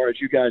rules are,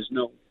 as you guys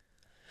know.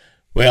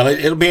 Well,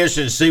 it'll be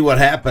interesting to see what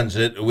happens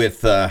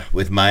with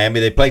Miami.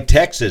 They play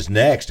Texas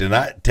next, and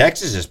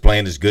Texas is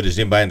playing as good as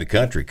anybody in the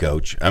country,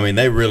 Coach. I mean,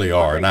 they really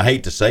are, and I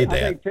hate to say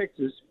that.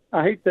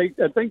 I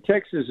think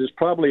Texas is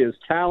probably as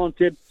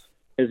talented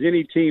as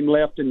any team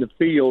left in the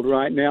field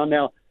right now.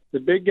 Now, the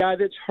big guy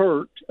that's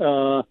hurt,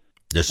 Thetford,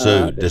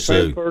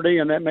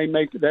 and that may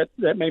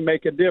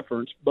make a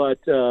difference, but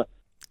they're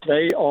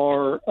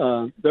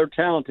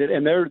talented,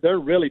 and they're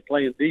really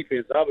playing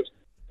defense. I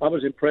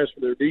was impressed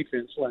with their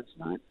defense last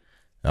night.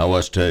 I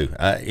was too.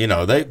 I hate.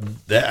 Are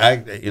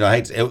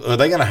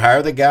they going to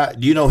hire the guy?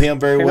 Do you know him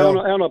very well?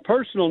 On a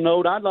personal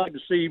note, I'd like to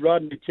see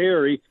Rodney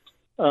Terry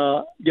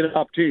get an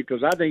opportunity,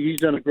 because I think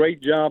he's done a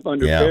great job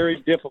under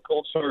very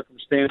difficult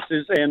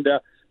circumstances. And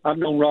I've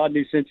known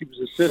Rodney since he was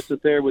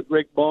assistant there with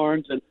Rick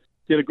Barnes, and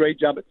did a great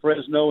job at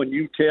Fresno and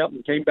UTEP,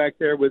 and came back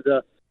there with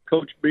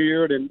Coach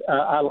Beard. And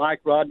I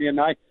like Rodney,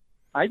 and I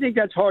think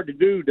that's hard to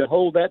do, to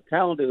hold that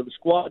talented of a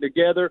squad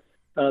together.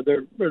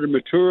 They're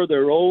mature,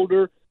 they're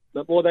older.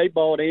 But, boy, they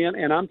bought in,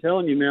 and I'm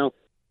telling you now,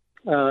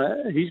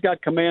 he's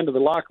got command of the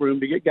locker room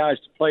to get guys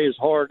to play as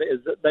hard as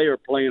they are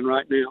playing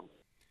right now.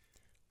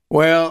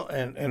 Well,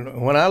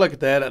 and when I look at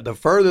that, the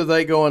further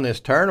they go in this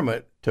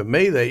tournament, to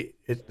me,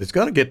 it's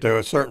going to get to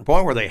a certain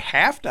point where they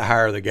have to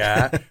hire the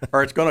guy,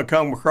 or it's going to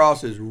come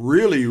across as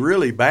really,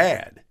 really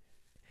bad.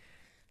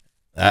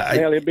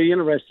 Well, it'd be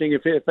interesting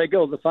if they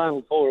go to the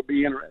Final Four. It'd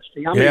be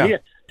interesting. I mean,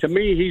 to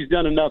me, he's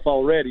done enough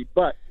already,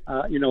 but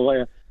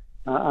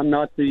I'm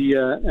not the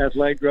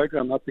athletic director.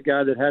 I'm not the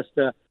guy that has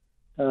to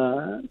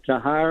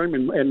hire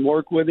him and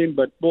work with him.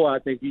 But, boy, I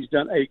think he's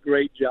done a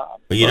great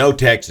job. But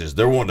Texas,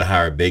 they're wanting to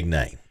hire a big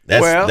name.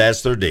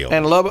 That's their deal.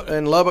 And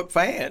Lubbock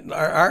fan,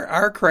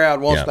 our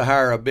crowd wants to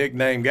hire a big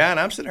name guy, and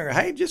I'm sitting there,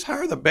 hey, just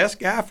hire the best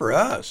guy for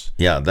us.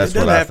 Yeah, that's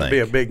what It I think. doesn't have to be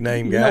a big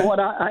name guy. You know what?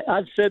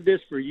 I've said this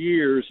for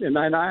years, and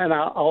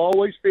I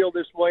always feel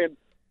this way, and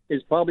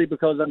it's probably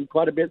because I'm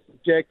quite a bit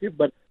subjective,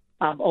 but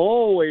I've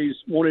always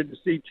wanted to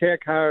see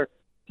Tech hire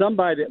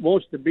somebody that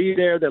wants to be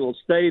there, that'll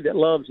stay, that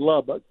loves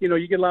Lubbock.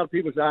 You get a lot of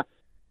people say,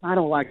 I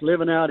don't like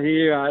living out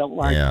here. I don't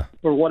like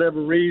for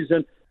whatever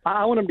reason.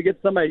 I want them to get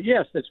somebody,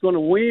 yes, that's going to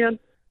win.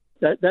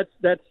 That's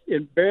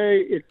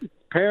it's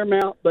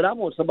paramount. But I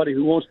want somebody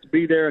who wants to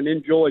be there and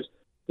enjoys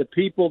the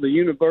people, the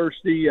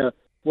university,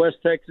 West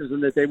Texas,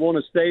 and that they want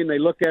to stay and they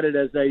look at it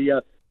as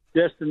a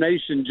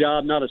destination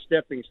job, not a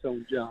stepping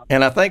stone job.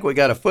 And I think we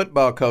got a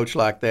football coach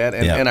like that.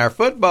 And our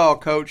football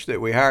coach that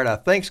we hired, I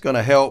think, is going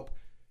to help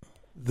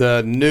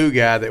the new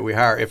guy that we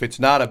hire, if it's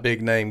not a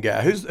big name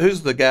guy.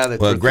 Who's the guy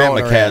that's Grant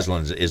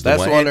McCaslin's is the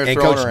one. And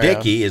Coach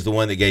Dickey is the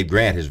one that gave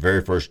Grant his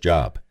very first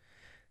job.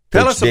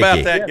 Tell us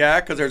about that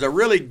guy, because there's a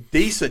really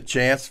decent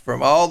chance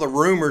from all the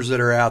rumors that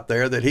are out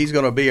there that he's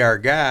going to be our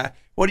guy.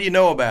 What do you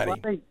know about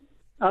him?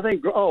 I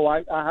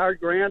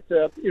hired Grant.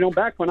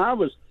 Back when I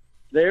was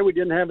there, we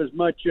didn't have as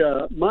much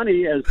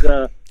money as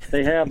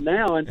they have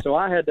now, and so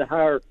I had to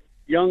hire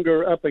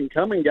younger,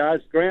 up-and-coming guys.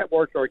 Grant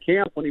worked our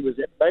camp when he was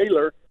at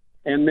Baylor,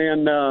 and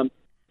then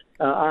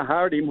I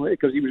hired him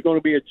because he was going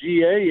to be a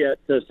GA at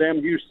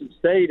Sam Houston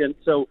State, and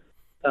so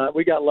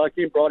we got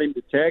lucky and brought him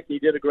to Tech. He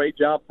did a great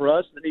job for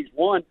us, and he's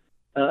won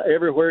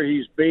everywhere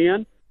he's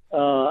been.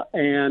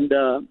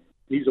 And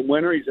he's a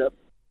winner. He's a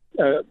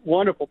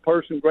wonderful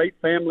person, great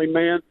family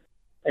man.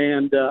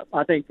 And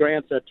I think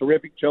Grant's a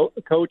terrific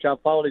coach.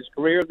 I've followed his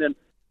career. And then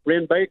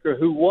Ren Baker,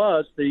 who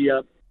was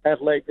the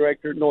athletic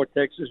director at North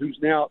Texas, who's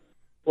now at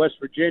West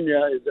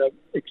Virginia, is an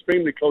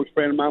extremely close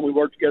friend of mine. We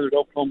worked together at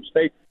Oklahoma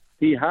State.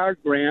 He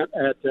hired Grant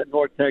at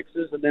North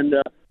Texas. And then,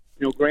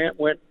 Grant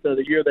went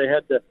the year they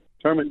had the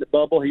tournament in the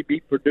bubble. He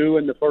beat Purdue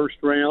in the first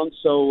round.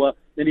 So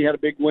then he had a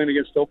big win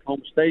against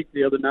Oklahoma State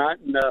the other night.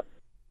 And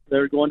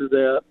they're going to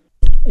the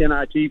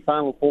NIT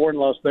Final Four in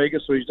Las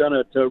Vegas. So he's done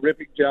a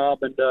terrific job.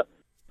 And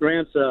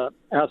Grant's an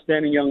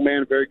outstanding young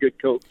man, a very good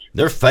coach.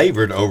 They're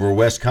favored over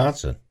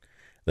Wisconsin.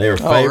 They are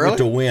favored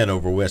to win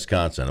over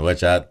Wisconsin,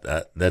 which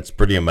that's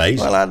pretty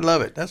amazing. Well, I'd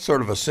love it. That's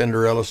sort of a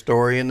Cinderella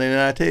story in the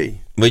NIT.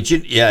 But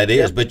it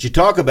is. But you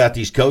talk about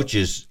these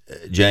coaches,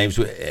 James,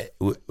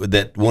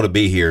 that want to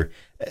be here.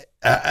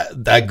 I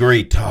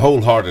agree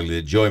wholeheartedly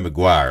that Joey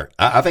McGuire.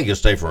 I think he'll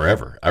stay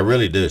forever. I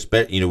really do.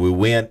 We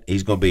win.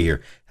 He's going to be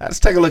here. Let's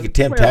take a look at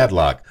Tim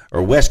Tadlock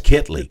or Wes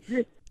Kitley.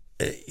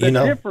 The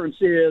difference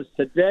is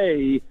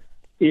today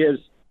is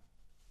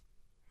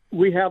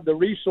we have the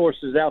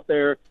resources out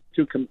there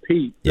to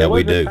compete. Yeah,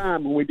 we do. There was a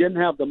time when we didn't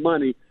have the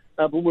money.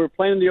 When we were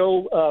playing the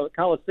old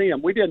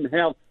Coliseum, we didn't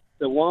have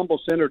the Womble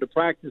Center to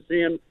practice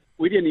in.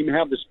 We didn't even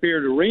have the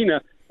Spirit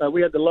Arena.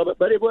 We had to love it,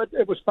 but it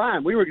was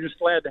fine. We were just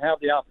glad to have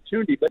the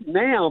opportunity. But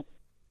now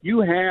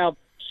you have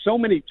so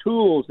many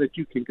tools that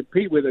you can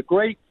compete with, a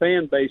great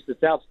fan base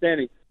that's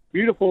outstanding,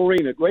 beautiful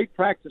arena, great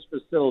practice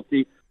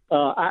facility.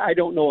 I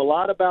don't know a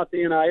lot about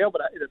the NIL,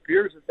 but it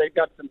appears that they've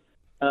got some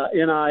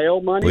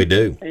NIL money. We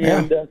do,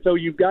 and so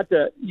you've got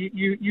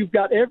you've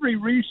got every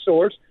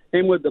resource.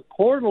 And with the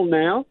portal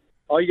now,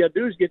 all you got to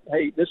do is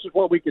this is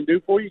what we can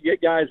do for you.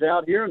 Get guys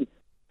out here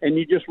and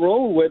you just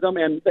roll with them.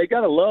 And they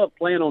got to love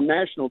playing on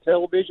national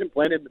television,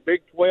 playing in the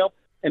Big 12,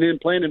 and then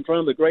playing in front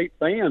of the great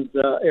fans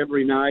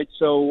every night.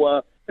 So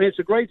and it's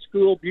a great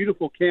school,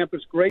 beautiful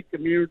campus, great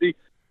community,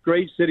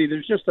 great city.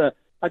 There's just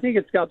I think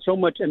it's got so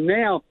much, and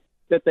now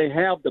that they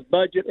have the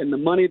budget and the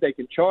money, they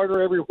can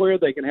charter everywhere.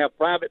 They can have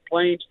private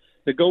planes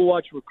to go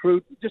watch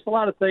recruit. Just a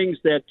lot of things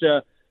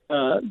that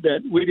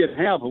we didn't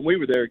have when we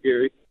were there,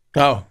 Gary.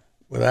 Oh,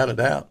 without a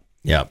doubt.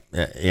 Yeah,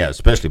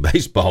 especially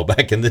baseball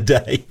back in the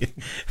day.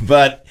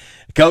 But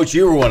Coach,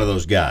 you were one of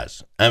those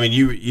guys. I mean,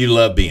 you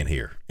love being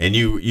here, and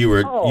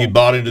you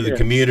bought into the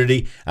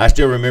community. I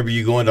still remember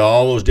you going to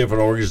all those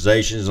different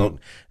organizations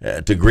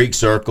to Greek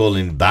Circle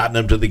and inviting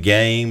them to the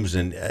games,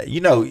 and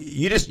you know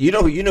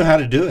how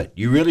to do it.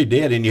 You really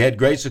did, and you had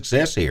great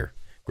success here.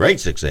 Great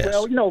success.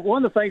 Well,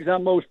 one of the things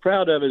I'm most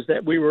proud of is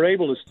that we were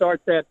able to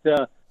start that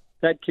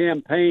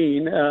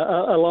campaign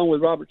along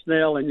with Robert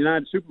Snell and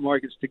United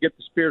Supermarkets to get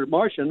the Spirit of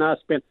Marshall. And I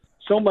spent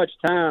so much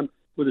time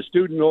with the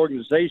student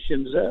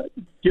organizations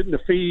getting the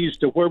fees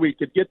to where we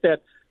could get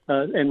that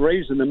and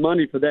raising the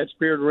money for that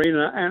Spirit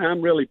Arena. And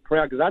I'm really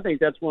proud because I think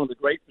that's one of the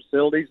great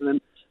facilities. And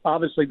then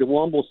obviously the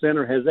Womble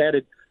Center has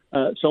added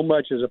so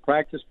much as a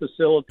practice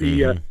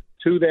facility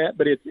to that.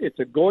 But it's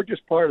a gorgeous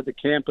part of the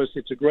campus.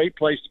 It's a great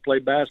place to play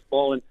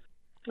basketball. And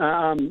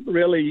I'm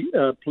really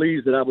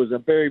pleased that I was a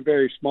very,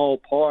 very small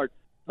part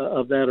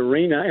of that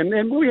arena.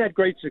 And we had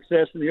great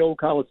success in the old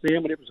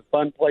Coliseum, and it was a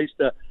fun place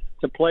to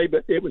play,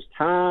 but it was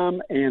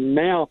time, and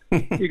now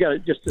you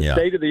got just a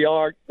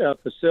state-of-the-art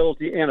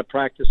facility and a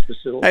practice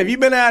facility. Have you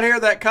been out here?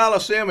 That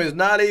Coliseum is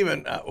not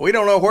even, we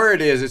don't know where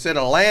it is. It's in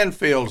a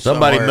landfill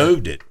somewhere. Somebody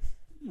moved it.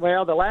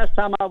 Well, the last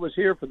time I was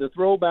here for the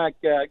throwback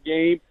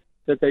game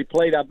that they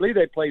played, I believe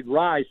they played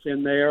Rice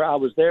in there. I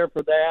was there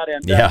for that,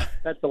 and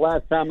that's the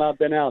last time I've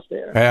been out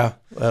there. Yeah,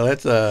 well,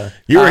 it's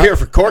You were here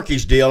for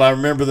Corky's deal. I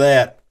remember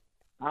that.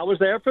 I was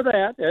there for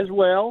that as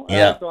well.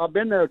 Yeah. So I've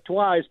been there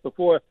twice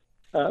before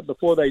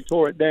they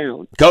tore it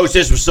down. Coach,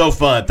 this was so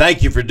fun.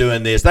 Thank you for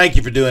doing this. Thank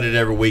you for doing it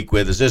every week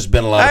with us. This has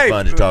been a lot of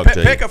fun to talk to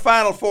you. Pick a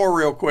Final Four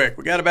real quick.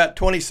 We got about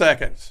 20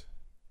 seconds.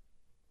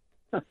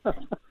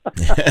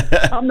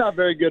 I'm not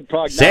very good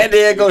prognosticating. San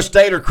Diego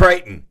State or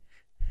Creighton?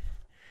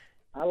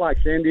 I like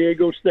San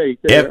Diego State.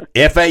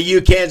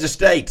 FAU, Kansas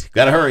State.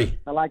 Got to hurry.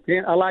 I like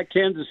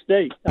Kansas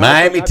State.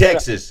 Miami,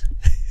 Texas.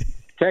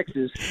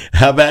 Texas.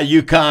 How about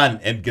UConn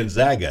and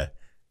Gonzaga?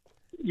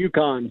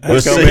 UConn.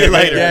 We'll see you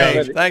later,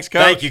 Coach. Thanks,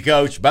 Coach. Thank you,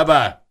 Coach.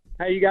 Bye-bye.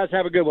 Hey, you guys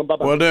have a good one.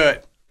 Bye-bye. We'll do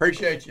it.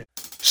 Appreciate you.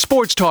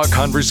 Sports talk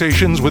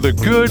conversations with a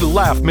good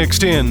laugh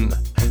mixed in.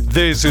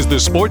 This is the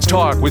Sports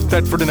Talk with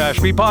Thetford and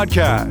Ashby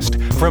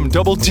podcast from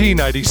Double T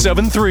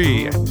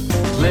 97.3.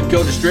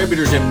 Limco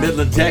Distributors in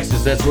Midland,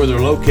 Texas. That's where they're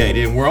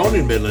located. And we're on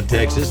in Midland,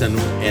 Texas and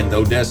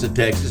Odessa,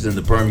 Texas, and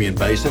the Permian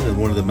Basin. And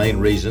one of the main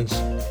reasons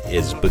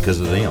is because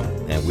of them.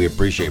 And we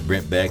appreciate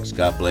Brent Beck,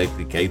 Scott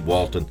Blakely, Cade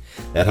Walton,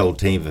 that whole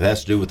team. If it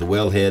has to do with the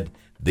wellhead,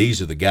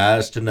 these are the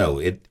guys to know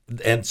it,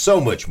 and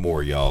so much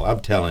more, y'all. I'm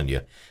telling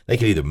you, they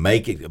can either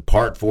make it a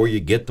part for you,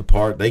 get the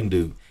part. They can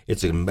do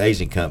It's an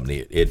amazing company.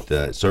 It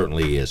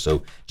certainly is.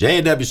 So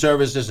J&W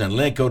Services and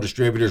Lenco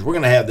Distributors, we're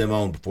going to have them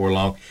on before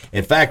long.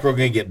 In fact, we're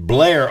going to get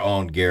Blair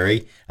on,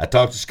 Gary. I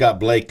talked to Scott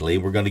Blakely.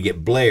 We're going to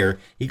get Blair.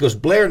 He goes,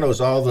 Blair knows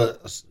all the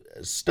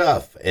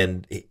stuff,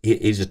 and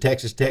he's a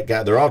Texas Tech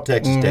guy. They're all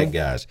Texas Tech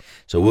guys.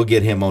 So we'll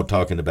get him on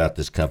talking about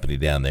this company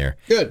down there.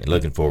 Good. And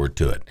looking forward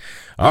to it.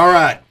 All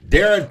right.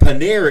 Darren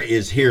Pannier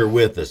is here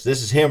with us.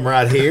 This is him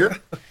right here.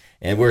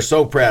 And we're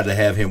so proud to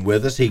have him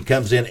with us. He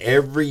comes in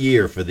every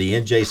year for the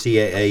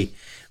NJCAA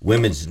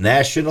Women's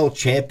National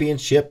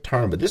Championship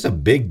Tournament. This is a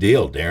big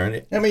deal,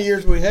 Darren. How many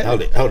years we had?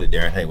 Hold it,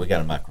 Darren. Hey, we got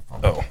a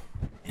microphone. Oh.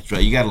 That's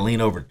right. You got to lean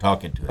over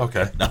talking to it.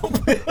 Okay. No.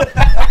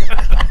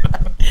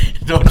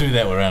 Don't do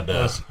that around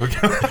us.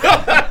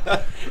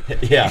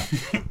 Yeah.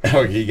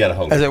 Oh, you got to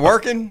hold it. Is it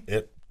working?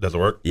 Does it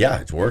work? Yeah,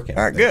 it's working.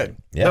 All right, good.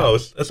 Yeah. No,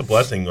 it's a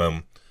blessing.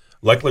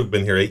 Luckily, we've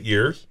been here 8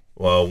 years.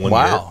 Well, 1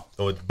 Wow. year.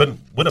 So it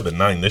would have been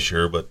 9 this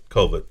year, but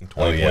COVID in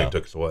 2020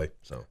 took us away.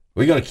 So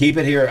We're going to keep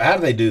it here. How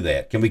do they do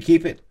that? Can we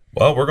keep it?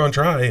 well, we're going to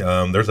try.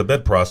 There's a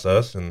bid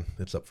process, and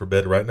it's up for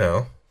bid right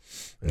now.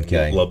 And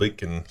Okay.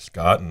 Lubbock and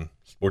Scott and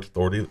Sports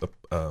Authority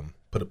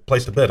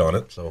placed a bid on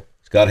it. So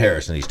Scott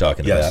Harrison he's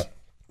talking Yes. about.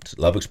 It's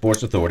Lubbock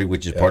Sports Authority,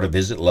 which is part of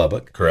Visit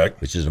Lubbock.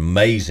 Correct. Which is an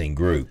amazing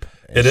group.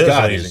 It is an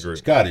amazing group.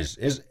 Scott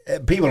is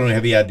people don't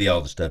have any idea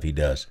all the stuff he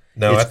does.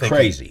 no, it's I think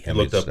crazy. If how you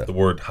much looked up stuff. the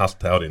word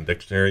hospitality in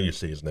dictionary, you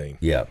see his name.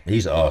 Yeah,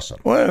 he's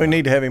awesome. Well, we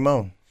need to have him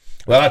on.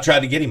 Well, I tried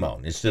to get him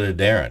on instead of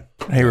Darren.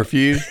 He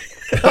refused.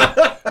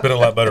 Been a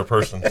lot better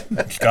person.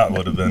 Scott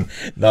would have been.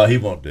 No, he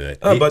won't do it.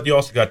 But you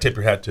also got to tip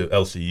your hat to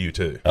LCU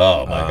too.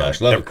 Oh my gosh,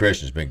 Lubbock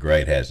Christian's been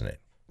great, hasn't it?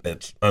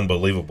 It's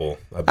unbelievable.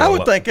 I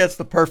would think that's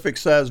the perfect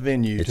size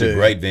venue, It's too. a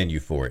great venue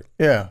for it.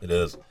 Yeah. it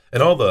is,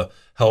 and all the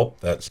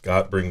help that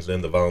Scott brings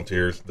in, the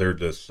volunteers, they're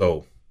just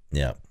so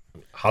Yeah.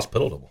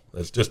 hospitable.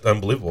 It's just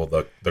unbelievable.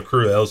 The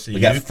crew at LCU, We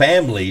got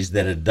families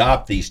that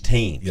adopt these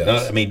teams.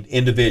 Yes. I mean,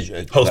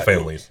 individual Host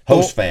families.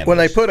 Host families. When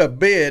they put a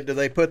bid, do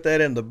they put that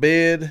in the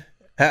bid?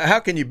 How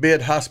can you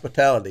bid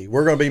hospitality?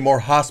 We're going to be more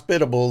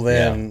hospitable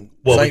than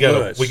well, St.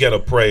 Louis. we got to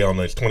pray on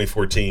those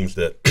 24 teams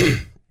that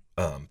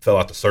fill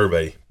out the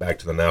survey back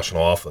to the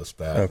national office.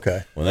 That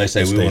Okay. when they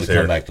say It we want to stays come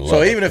there. back to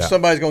Lubbock. So even if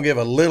somebody's going to give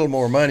a little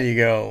more money, you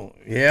go,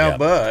 yeah,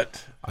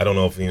 but I don't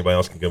know if anybody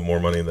else can give more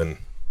money than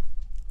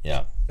yeah,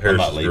 I'm Harris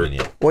not is leaving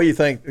your- you. what do you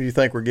think? Do you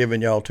think we're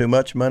giving y'all too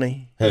much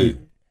money? Who?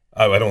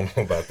 I don't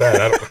know about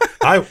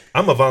that.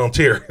 I'm a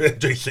volunteer at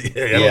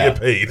JCA. I don't Yeah.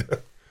 get paid.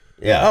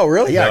 Yeah. Oh,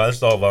 really? Yeah,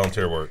 that's all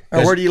volunteer work.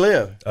 Where do you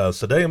live?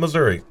 Sedalia,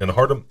 Missouri, in the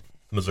heart of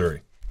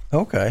Missouri.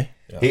 Okay.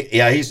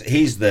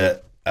 He's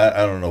the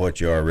I don't know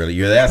what you are really.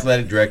 You're the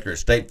athletic director at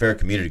State Fair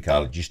Community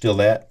College. You still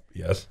that?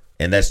 Yes,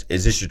 And is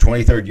this your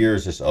 23rd year? Or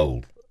is this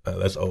old?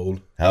 that's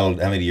old. How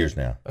old? How many years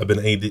now? I've been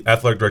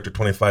athletic director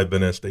 25,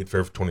 been at State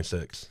Fair for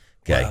 26.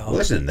 Okay. Well,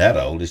 this isn't that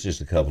old. It's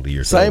just a couple of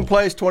years. Same old.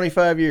 place,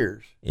 25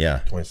 years. Yeah.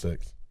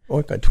 26.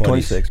 Okay,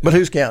 26. But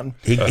who's counting?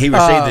 He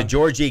received the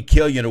George E.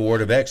 Killian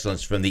Award of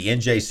Excellence from the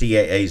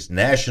NJCAA's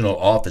National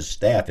Office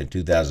staff in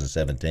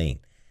 2017.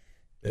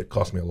 It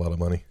cost me a lot of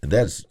money.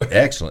 That's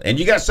excellent. And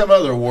you got some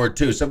other award,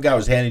 too. Some guy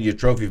was handing you a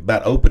trophy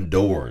about open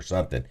door or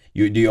something.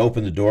 Do you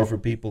open the door for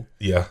people?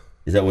 Yeah.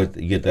 Is that what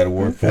you get that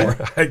award for?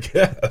 I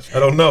guess. I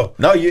don't know.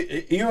 No,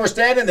 you were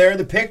standing there in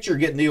the picture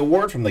getting the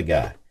award from the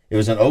guy. It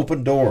was an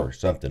open door or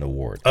something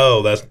award.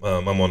 Oh, that's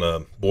I'm on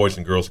a Boys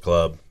and Girls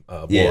Club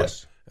board.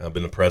 Yes. I've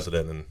been the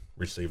president and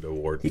received an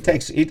award. He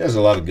does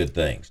a lot of good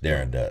things.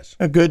 Darren does.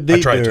 A good I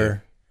deed tried to.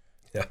 doer.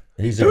 Yeah.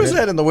 He's Who was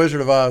that in The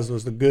Wizard of Oz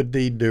was the good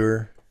deed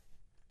doer?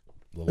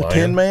 The The Lion.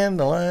 Tin Man?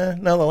 The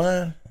Lion? No, the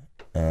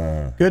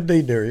Lion. Good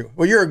deed doer.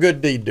 Well, you're a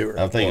good deed doer.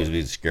 I think it would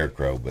be the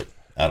Scarecrow, but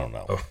I don't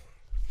know.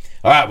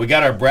 All right, we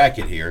got our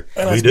bracket here.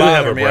 We do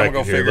have a bothering me. I'm bracket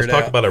gonna here. figure Let's it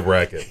talk out. about our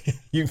bracket.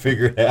 You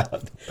figure it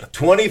out.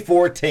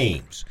 24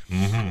 teams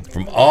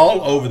from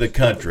all over the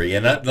country.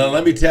 And now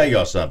let me tell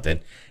y'all something.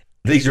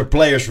 These are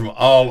players from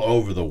all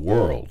over the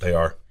world. They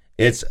are.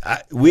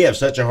 We have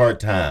such a hard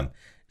time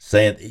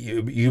saying,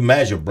 you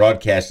imagine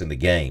broadcasting the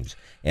games,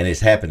 and it's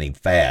happening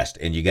fast,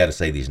 and you got to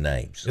say these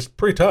names. It's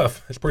pretty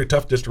tough. It's pretty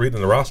tough just to read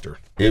in the roster.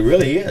 It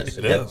really is.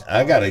 It is.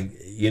 I got to,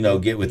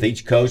 get with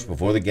each coach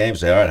before the game,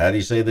 say, all right, how do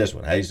you say this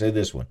one? How do you say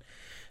this one?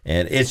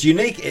 And it's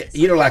unique.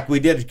 Like we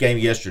did a game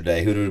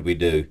yesterday. Who did we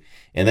do?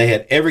 And they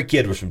had every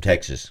kid was from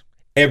Texas.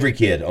 Every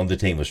kid on the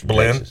team was from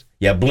Blend? Texas.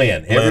 Yeah,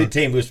 blend. Every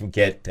team was from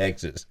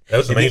Texas. That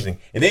was amazing.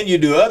 And then you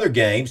do other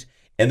games,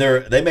 and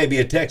they may be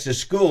a Texas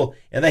school,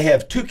 and they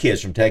have 2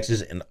 kids from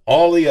Texas, and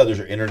all the others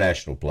are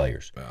international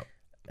players. Wow.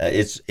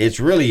 It's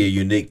really a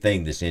unique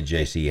thing, this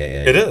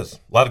NJCAA. It is.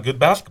 A lot of good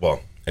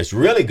basketball. It's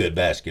really good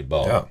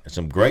basketball. Yeah.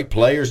 Some great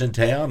players in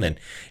town, and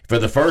for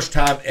the first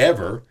time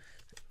ever,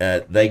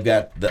 they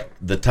got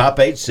the top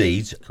 8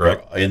 seeds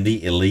Correct. in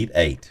the Elite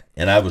 8.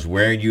 And I was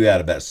wearing you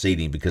out about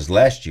seeding because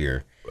last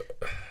year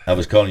I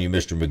was calling you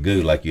Mr.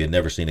 Magoo like you had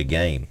never seen a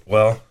game.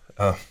 Well,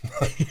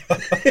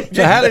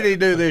 So how did he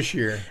do this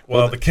year?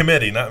 the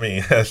committee, not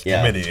me. As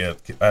Yeah. committee.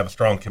 I have a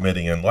strong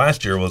committee. And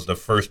last year was the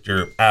first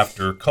year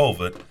after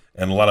COVID,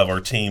 and a lot of our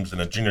teams in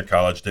a junior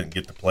college didn't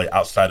get to play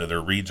outside of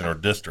their region or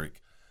district.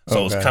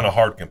 So it's kind of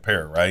hard to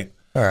compare, right?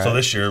 All right. So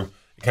this year,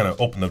 it kind of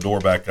opened the door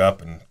back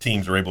up, and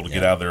teams are able to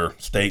get out of their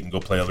state and go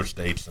play other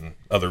states and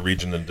other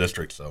regions and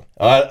districts. So,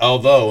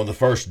 although on the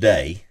first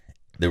day,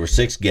 there were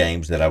 6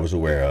 games that I was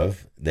aware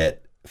of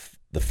that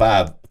the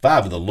five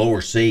of the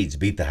lower seeds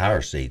beat the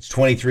higher seeds.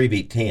 23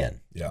 beat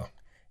 10. Yeah.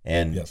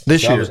 And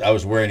this year, I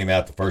was wearing him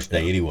out the first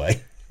day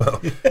anyway.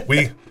 Well,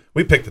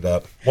 we picked it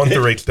up. 1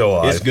 through 8 still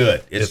alive. It's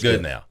good. It's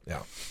good now.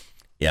 Yeah.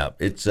 Yeah.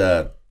 It's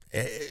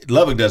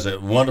Lubbock does a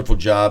wonderful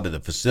job, and the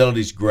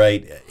facility's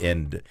great,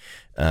 and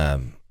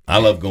I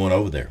love going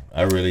over there.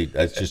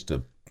 That's just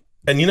a.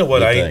 And you know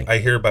what thing. I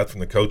hear about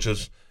from the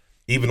coaches,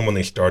 even when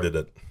they started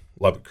it,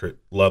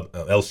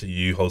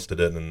 LCU hosted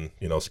it,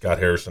 and Scott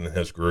Harrison and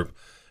his group,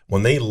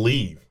 when they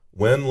leave,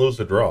 win, lose,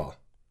 or draw,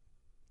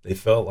 they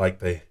felt like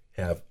they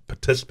have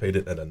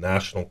participated in a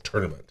national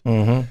tournament.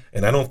 Mm-hmm.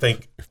 And I don't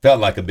think it felt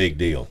like a big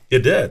deal. It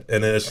did,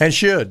 and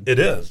should. It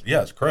is,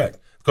 yes, correct,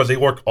 because they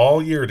work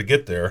all year to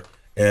get there.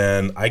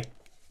 And I've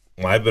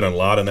been in a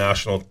lot of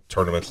national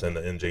tournaments in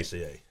the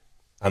NJCAA.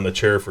 I'm the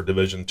chair for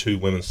Division II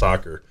women's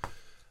soccer,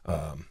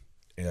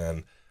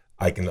 and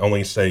I can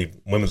only say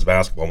women's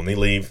basketball, when they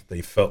leave,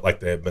 they felt like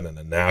they have been in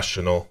a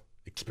national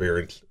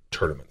experience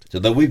tournament. So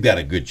that we've got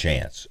a good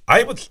chance.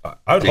 I would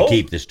hope.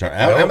 Keep this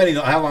tournament.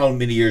 How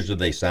many years did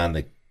they sign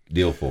the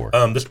deal for?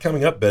 This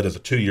coming up bid is a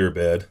 2-year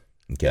bid.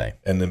 Okay.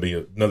 And then be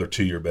another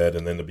 2-year bid,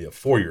 and then to be a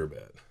 4-year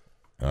bid.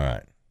 All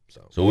right.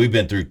 So we've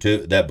been through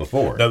that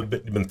before. No,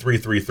 been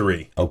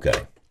 3-3-3.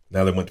 Okay.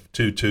 Now they went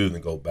to 2-2 and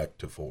then go back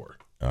to 4.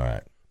 All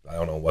right. I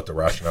don't know what the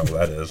rationale of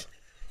that is.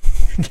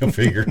 Go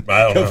figure.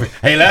 I don't know.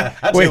 Hey,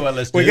 I tell you what,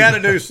 let's do. We got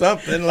to do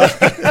something.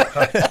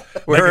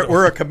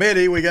 We're a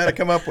committee. We got to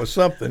come up with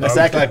something. Let's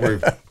act like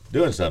we're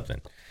doing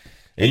something.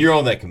 And you're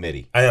on that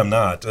committee. I am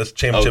not. That's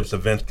Championships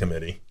Event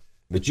Committee.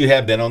 But you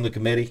have been on the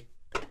committee?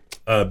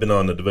 I've been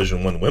on the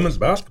Division I women's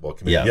basketball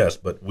committee, yes,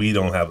 but we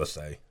don't have a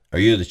say. Are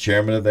you the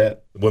chairman of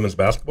that? Women's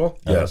basketball?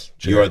 Yes.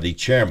 You are the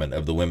chairman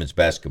of the women's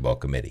basketball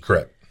committee.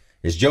 Correct.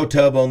 Is Joe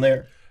Tubb on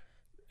there?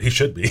 He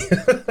should be.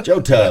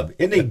 Joe Tubb,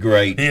 isn't he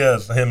great? He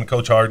is. Him and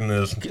Coach Harden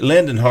is.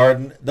 Lyndon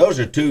Harden, those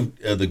are two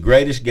of the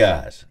greatest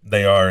guys.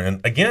 They are.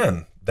 And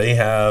again, they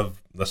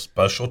have the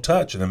special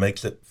touch, and it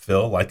makes it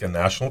feel like a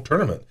national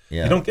tournament.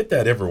 Yeah. You don't get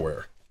that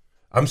everywhere.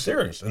 I'm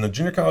serious. In the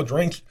junior college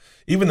ranks,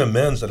 even the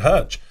men's at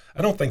Hutch,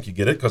 I don't think you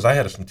get it, because I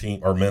had some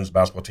men's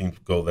basketball teams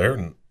go there,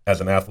 and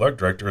as an athletic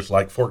director, it's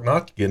like Fort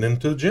Knox getting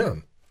into the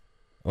gym.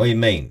 What do you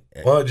mean?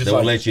 Well, just they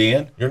won't let you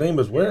in? Your name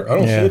is where? I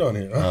don't see it on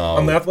here. Oh.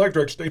 I'm the athletic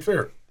director, State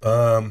Fair.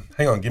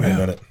 Hang on, give me a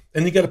minute.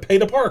 And you got to pay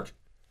to park.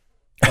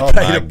 Oh,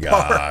 my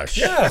gosh.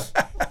 Yes.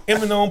 In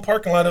the own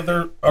parking lot of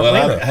their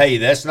arena. Hey,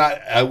 that's not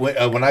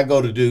when I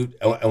go to do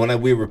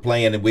we were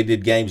playing and we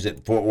did games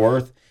at Fort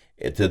Worth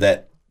to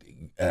that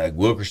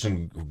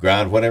Wilkerson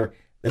grind, whatever.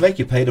 They make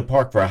you pay to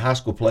park for a high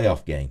school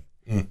playoff game.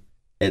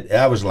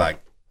 I was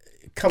like,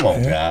 come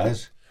on,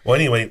 guys. Well,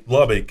 anyway,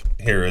 Lubbock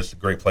here is a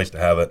great place to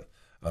have it.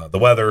 The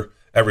weather,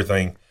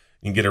 everything.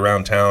 You can get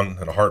around town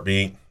in a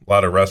heartbeat. A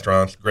lot of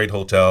restaurants, great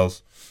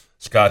hotels.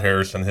 Scott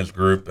Harrison, his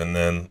group, and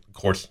then, of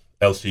course,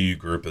 LCU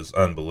group is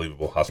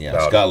unbelievable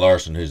hospitality. Yeah, Scott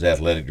Larson, who's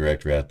athletic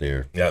director out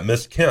there. Yeah,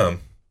 Miss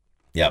Kim.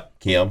 Yep,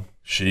 Kim.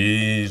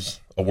 She's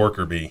a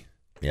worker bee.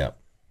 Yep.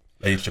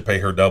 They should pay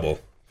her double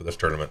for this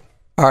tournament.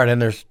 All right,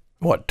 and there's,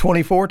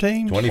 24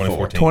 teams?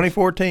 24 teams.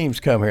 24 teams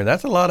come here.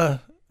 That's a lot of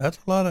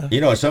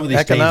some of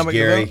these teams,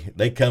 Gary,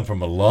 they come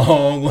from a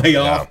long way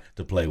off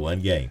to play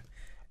one game.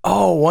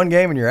 Oh, one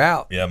game and you're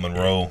out. Yeah,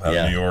 Monroe out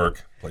of New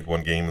York played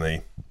one game and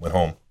they went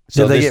home.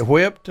 So did they get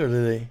whipped or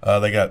did they?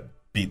 They got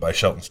beat by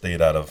Shelton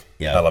State out of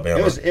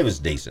Alabama. It was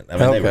decent. I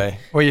mean,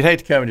 well, you'd hate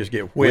to come and just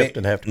get whipped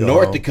and have to go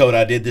North home. Dakota,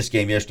 I did this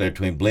game yesterday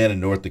between Blinn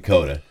and North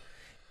Dakota.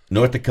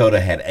 North Dakota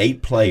had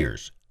 8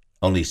 players.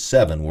 Only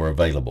 7 were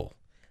available.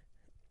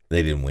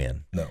 They didn't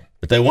win. No.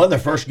 But they won their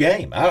first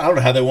game. I don't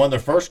know how they won their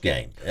first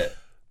game.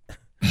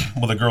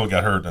 Well, the girl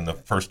got hurt in the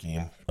first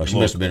game. Oh, she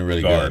must have been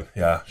really good.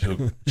 Yeah,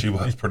 she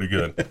was pretty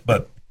good.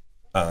 But,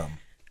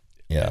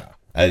 yeah,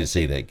 I didn't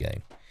see that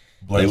game.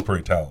 Blaine's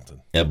pretty talented.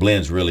 Yeah,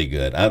 Blaine's really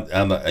good.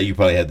 You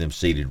probably had them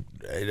seeded.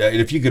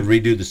 If you could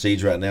redo the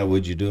seeds right now,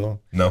 would you do them?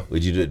 No.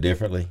 Would you do it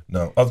differently?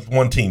 No.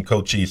 One team,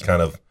 Coach Cheese,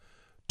 kind of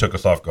took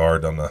us off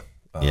guard on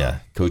the.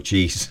 Coach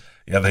Cheese.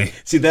 Yeah, they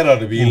see that ought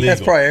to be illegal.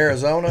 That's probably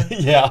Arizona.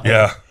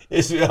 Yeah.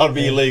 It ought to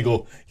be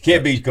illegal. You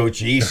can't beat Coach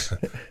Cheese.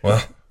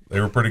 Well, they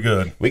were pretty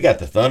good. We got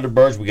the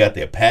Thunderbirds. We got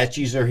the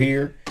Apaches are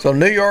here. So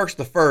New York's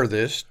the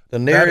furthest. The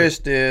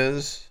nearest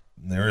is.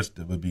 Nearest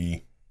it would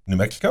be New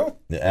Mexico.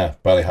 Yeah,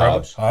 probably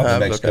Hobbs. New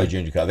Mexico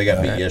Junior College. They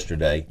got beat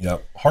yesterday. Yeah,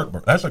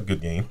 Hartburg. That's a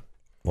good game.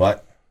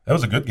 What? That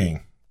was a good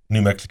game.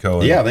 New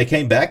Mexico. Yeah, they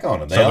came back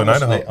on them. They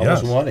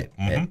almost won it.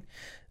 Mm-hmm.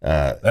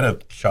 That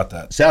have shot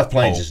that. South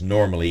Plains is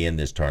normally in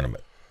this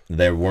tournament.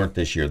 They weren't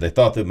this year. They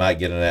thought they might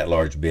get an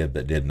at-large bid,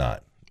 but did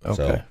not. Okay.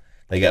 So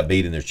they got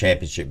beat in their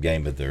championship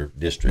game of their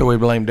district. Do we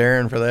blame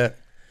Darren for that?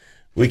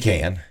 We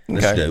can.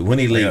 Let's do. When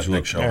he leaves,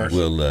 we'll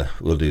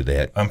do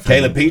that.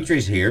 Kayla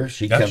Petrie's here.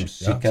 She comes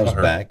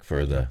back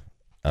for the.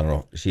 I don't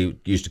know. She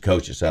used to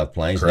coach at South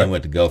Plains, and then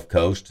went to Gulf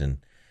Coast, and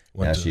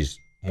Now she's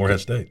Morehead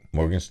State.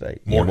 Morehead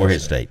State.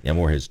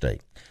 Morehead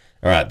State.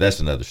 All right, that's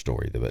another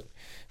story. But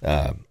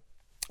and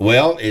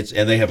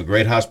they have a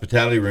great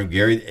hospitality room,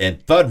 Gary,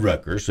 and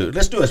Fuddruckers. So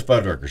let's do a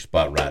Fuddrucker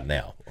spot right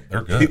now.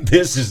 They're good.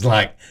 This is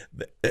like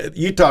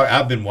you talk.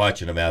 I've been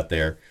watching them out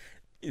there.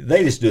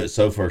 They just do it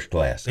so first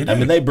class. I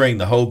mean, they bring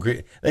the whole.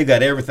 They've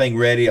got everything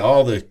ready,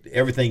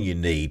 everything you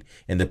need,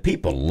 and the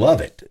people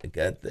love it.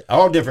 Got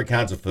all different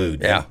kinds of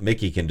food. Yeah,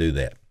 Mickey can do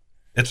that.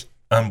 It's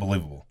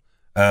unbelievable.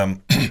 A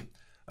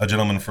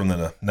gentleman from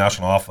the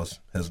national office,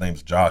 his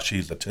name's Josh.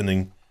 He's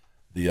attending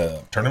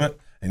the tournament,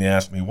 and he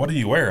asked me, "What do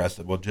you wear?" I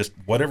said, "Well, just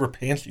whatever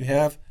pants you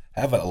have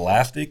it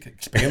elastic,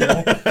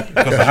 expandable,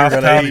 because the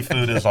hospitality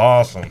food is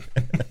awesome."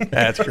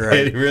 That's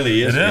great. It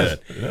really is good.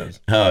 It is.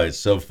 Oh, it's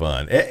so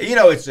fun.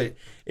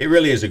 It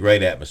really is a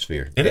great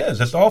atmosphere. It is.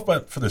 It's all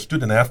for the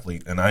student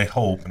athlete, and I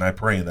hope and I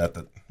pray that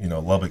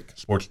Lubbock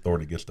Sports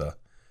Authority gets the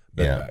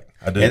bid back.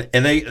 I do.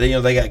 And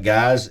they got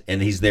guys, and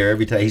he's there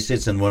every time. He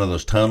sits in one of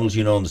those tunnels,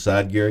 on the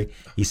side, Gary.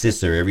 He sits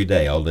there every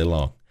day, all day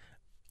long.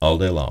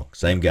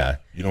 Same guy.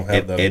 You don't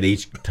have at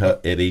each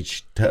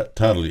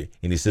tunnel,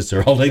 and he sits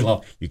there all day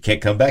long. You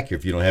can't come back here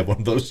if you don't have one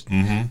of those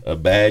a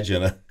badge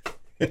and a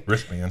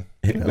wristband.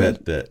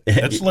 But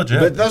it's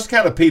legit. But those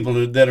kind of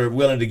people that are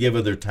willing to give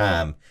of their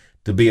time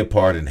to be a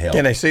part and help.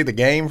 Can they see the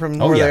game from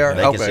where they are?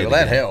 Okay,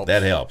 that helps.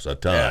 That helps a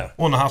ton. Yeah.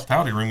 Well, in the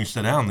hospitality room, you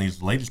sit down,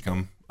 these ladies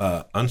come,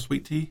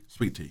 unsweet tea,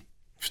 sweet tea.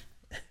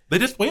 They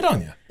just wait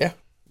on you. Yeah.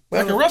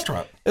 Like a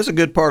restaurant. It's a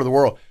good part of the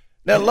world.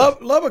 Now,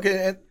 Lubbock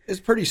is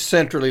pretty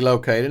centrally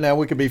located. Now,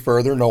 we could be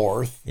further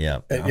north,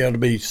 to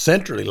be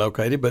centrally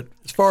located. But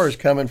as far as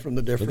coming from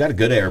the different, we've got a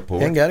good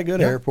airport. And got a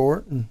good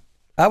airport. And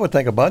I would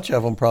think a bunch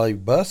of them probably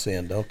bus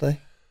in, don't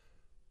they?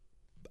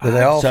 Do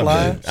they all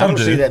fly? I don't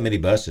see that many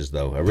buses,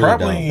 though. I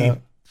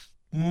really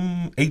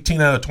don't.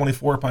 18 out of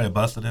 24 probably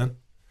busted in.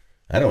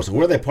 I don't. So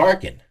where are they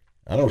parking?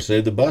 I don't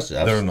see the buses.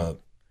 They're in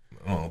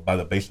by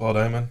the baseball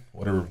diamond,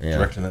 whatever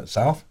direction that's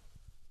south.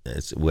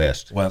 It's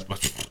west. West.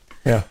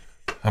 Yeah.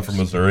 I'm from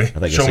Missouri.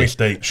 Show me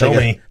state. Show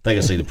me. I think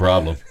I see the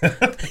problem.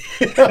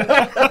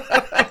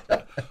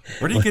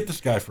 Where do you get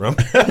this guy from?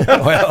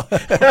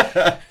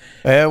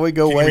 Well, we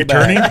go way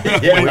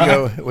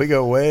back. We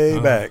go way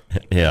back.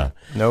 Yeah.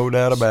 No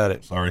doubt about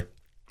it. Sorry.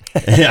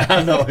 Yeah,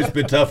 I know. It's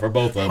been tough for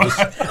both of us.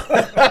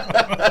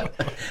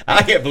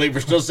 I can't believe we're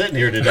still sitting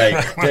here today,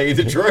 to tell you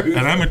the truth.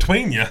 And I'm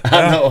between you.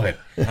 I know it.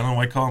 I don't know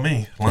why you call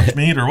me. Lunch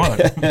meat or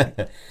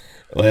what?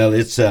 Well,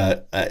 it's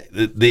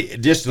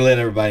just to let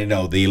everybody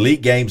know, the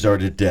elite games are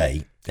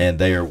today, and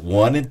they are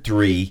 1 and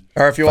 3.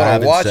 Or if you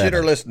want to watch it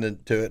or listen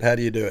to it, how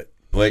do you do it?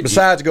 Well,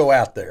 besides go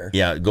out there.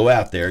 Yeah, go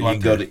out there. You can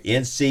go to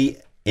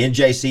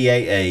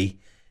NJCAA.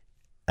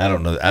 I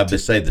don't know. I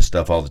just say this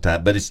stuff all the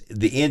time, but it's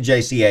the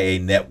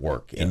NJCAA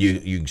network, and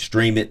you can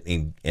stream it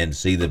and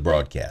see the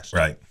broadcast.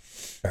 Right.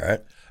 All right.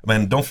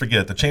 Man, don't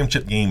forget, the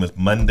championship game is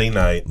Monday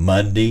night.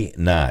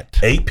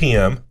 8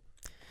 p.m.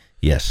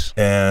 Yes.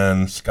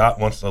 And Scott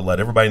wants to let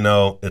everybody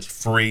know it's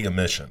free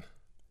admission.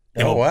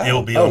 Wow.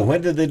 It'll be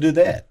when did they do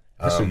that?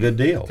 That's a good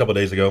deal. A couple of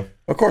days ago.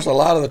 Of course, a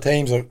lot of the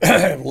teams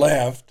have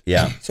left.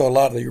 Yeah. So a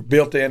lot of your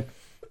built-in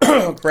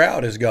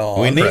crowd is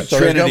gone. We need so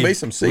there's going to be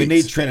some seats. We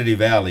need Trinity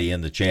Valley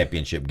in the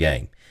championship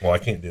game. Well, I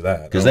can't do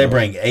that. Because they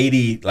bring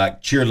 80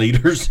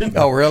 cheerleaders.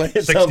 Oh, really?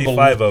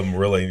 65 of them,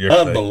 really.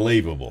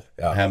 Unbelievable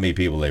how many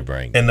people they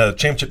bring. And the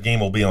championship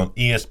game will be on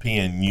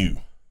ESPNU.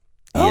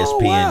 ESPNU. Oh,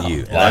 wow.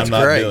 And I'm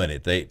not doing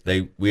it.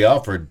 We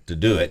offered to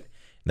do it.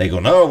 They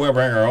go, no, we'll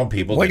bring our own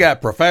people. We got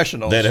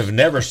professionals that have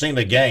never seen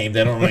the game.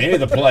 They don't know any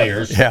of the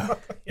players. Yeah.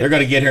 They're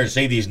going to get here and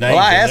see these names.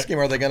 Well, I asked him,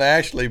 are they going to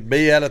actually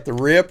be out at the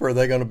RIP, or are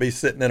they going to be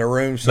sitting in a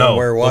room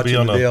somewhere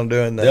watching the deal and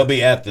doing that? They'll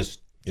be at this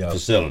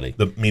facility.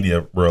 The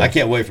media room. I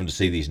can't wait for them to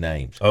see these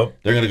names. Oh.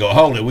 They're going to go,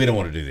 hold it, we don't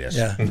want to do this.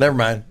 Yeah, never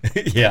mind.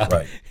 Yeah.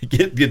 Right.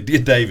 Get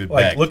David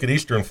back. Look at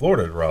Eastern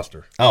Florida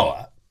roster.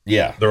 Oh,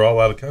 yeah. They're all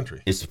out of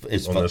country. It's on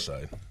fun. this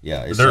side.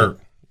 Yeah. All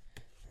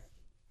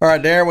right,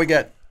 Darren, we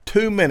got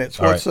 2 minutes.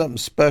 All What's something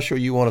special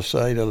you want to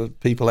say to the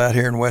people out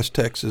here in West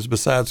Texas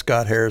besides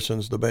Scott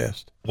Harrison's the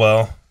best?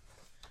 Well,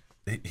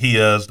 he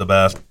is the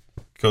best.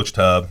 Coach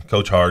Tubb,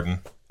 Coach Harden,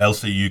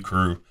 LCU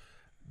crew.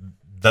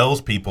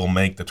 Those people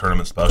make the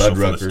tournament special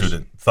for the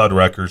student.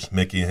 Fuddruckers,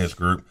 Mickey and his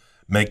group,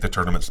 make the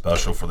tournament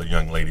special for the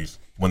young ladies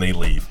when they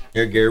leave.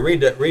 Here, Gary,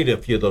 read a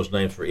few of those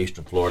names for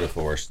Eastern Florida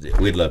for us.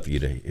 We'd love for you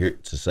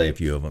to say a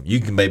few of them. You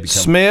can maybe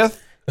come.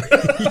 Smith.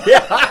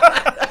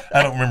 I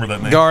don't remember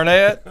that name.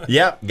 Garnett.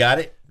 Yep, got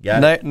it.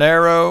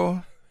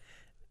 Narrow.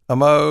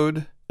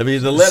 Amode. I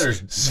mean, the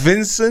letters.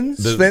 Svensson.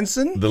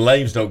 The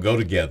names don't go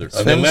together.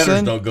 The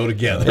letters don't go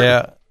together.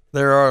 Yeah,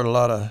 there are a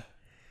lot of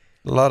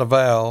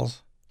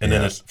vowels. And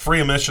then it's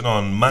free admission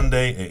on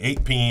Monday at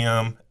 8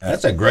 p.m.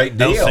 That's a great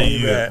deal.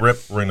 LCU at Rip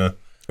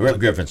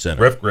Griffin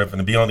Center. Rip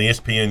Griffin. It'll be on the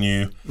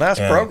ESPNU. Nice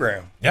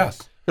program.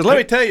 Yes. Because let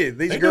me tell you,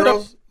 these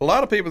girls, a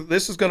lot of people,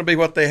 this is going to be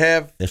what they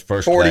have It's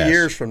first 40 class.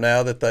 years from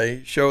now, that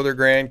they show their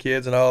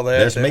grandkids and all that.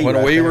 That's And me when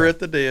right we there. were at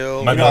the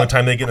deal. Might be the only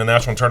time they get in a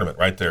national tournament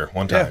right there,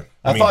 one time.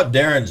 I thought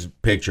Darren's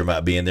picture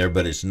might be in there,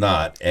 but it's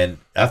not. And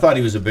I thought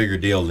he was a bigger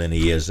deal than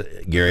he is.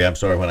 Gary, I'm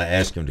sorry when I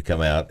asked him to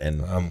come out.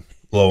 And I'm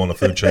low on the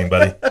food chain,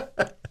 buddy.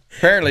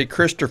 Apparently,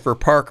 Christopher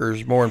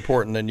Parker's more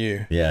important than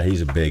you. yeah,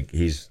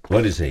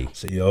 what is he?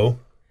 CEO.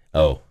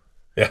 Oh,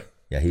 Yeah.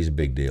 yeah, he's a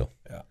big deal.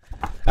 Yeah.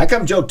 How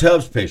come Joe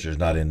Tubbs' picture's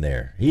not in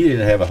there? He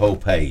didn't have a whole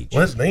page.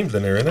 Well, his name's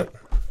in there, isn't it?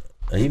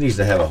 He needs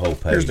to have a whole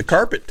page. Here's the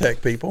Carpet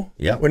Tech people.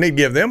 Yeah. We need to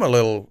give them a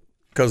little,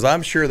 because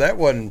I'm sure that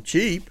wasn't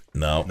cheap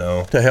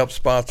No. to help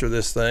sponsor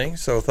this thing.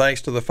 So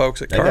thanks to the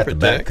folks at They got Carpet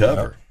the back Tech.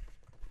 cover.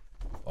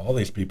 All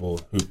these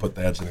people who put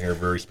the ads in here are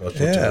very special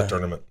to Yeah. the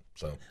tournament.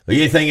 So,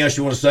 Anything else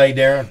you want to say,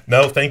 Darren?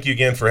 no, thank you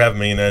again for having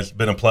me, and it's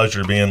been a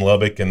pleasure being in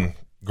Lubbock, and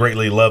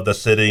greatly love the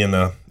city and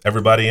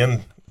everybody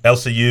in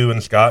LCU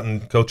and Scott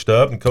and Coach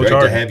Dub and Coach Great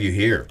Art. to have you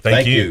here.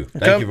 Thank you.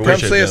 Thank you for Come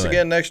what you're see us doing.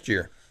 again next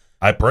year.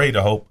 I pray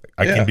to hope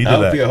I can be to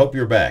I that. hope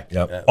you're back.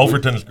 Yep.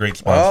 Overton's a great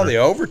sponsor. Oh, the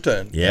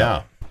Overton.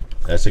 Yeah.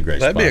 That's a great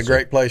That'd be a sponsor.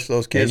 great place for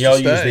those And kids y'all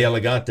to use stay. the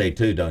Elegante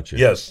too, don't you?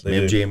 Yes, they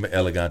do. MGM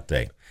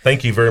Elegante.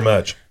 Thank you very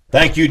much.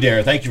 Thank you,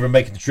 Darren. Thank you for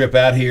making the trip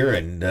out here,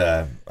 and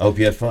I hope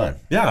you had fun.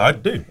 Yeah, I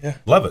do.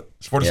 Love it.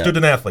 It's for the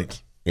student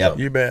athletes. Yep.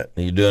 You bet.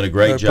 And you're doing a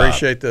great job.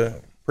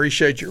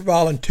 Appreciate your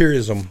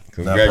volunteerism.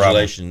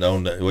 Congratulations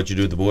on what you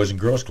do with the Boys and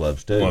Girls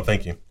Clubs, too. Well,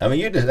 thank you. I mean,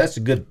 you're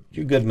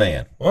a good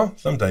man. Well,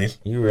 some days.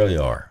 You really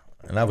are.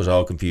 And I was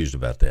all confused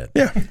about that.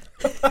 Yeah.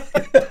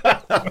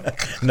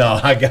 No,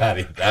 I got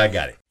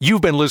it.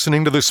 You've been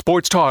listening to the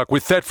Sports Talk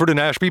with Thetford and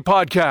Ashby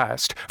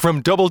podcast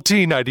from Double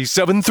T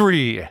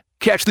 97.3.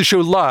 Catch the show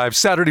live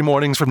Saturday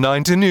mornings from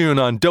 9 to noon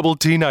on Double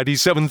T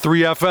 97.3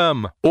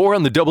 FM or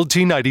on the Double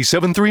T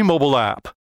 97.3 mobile app.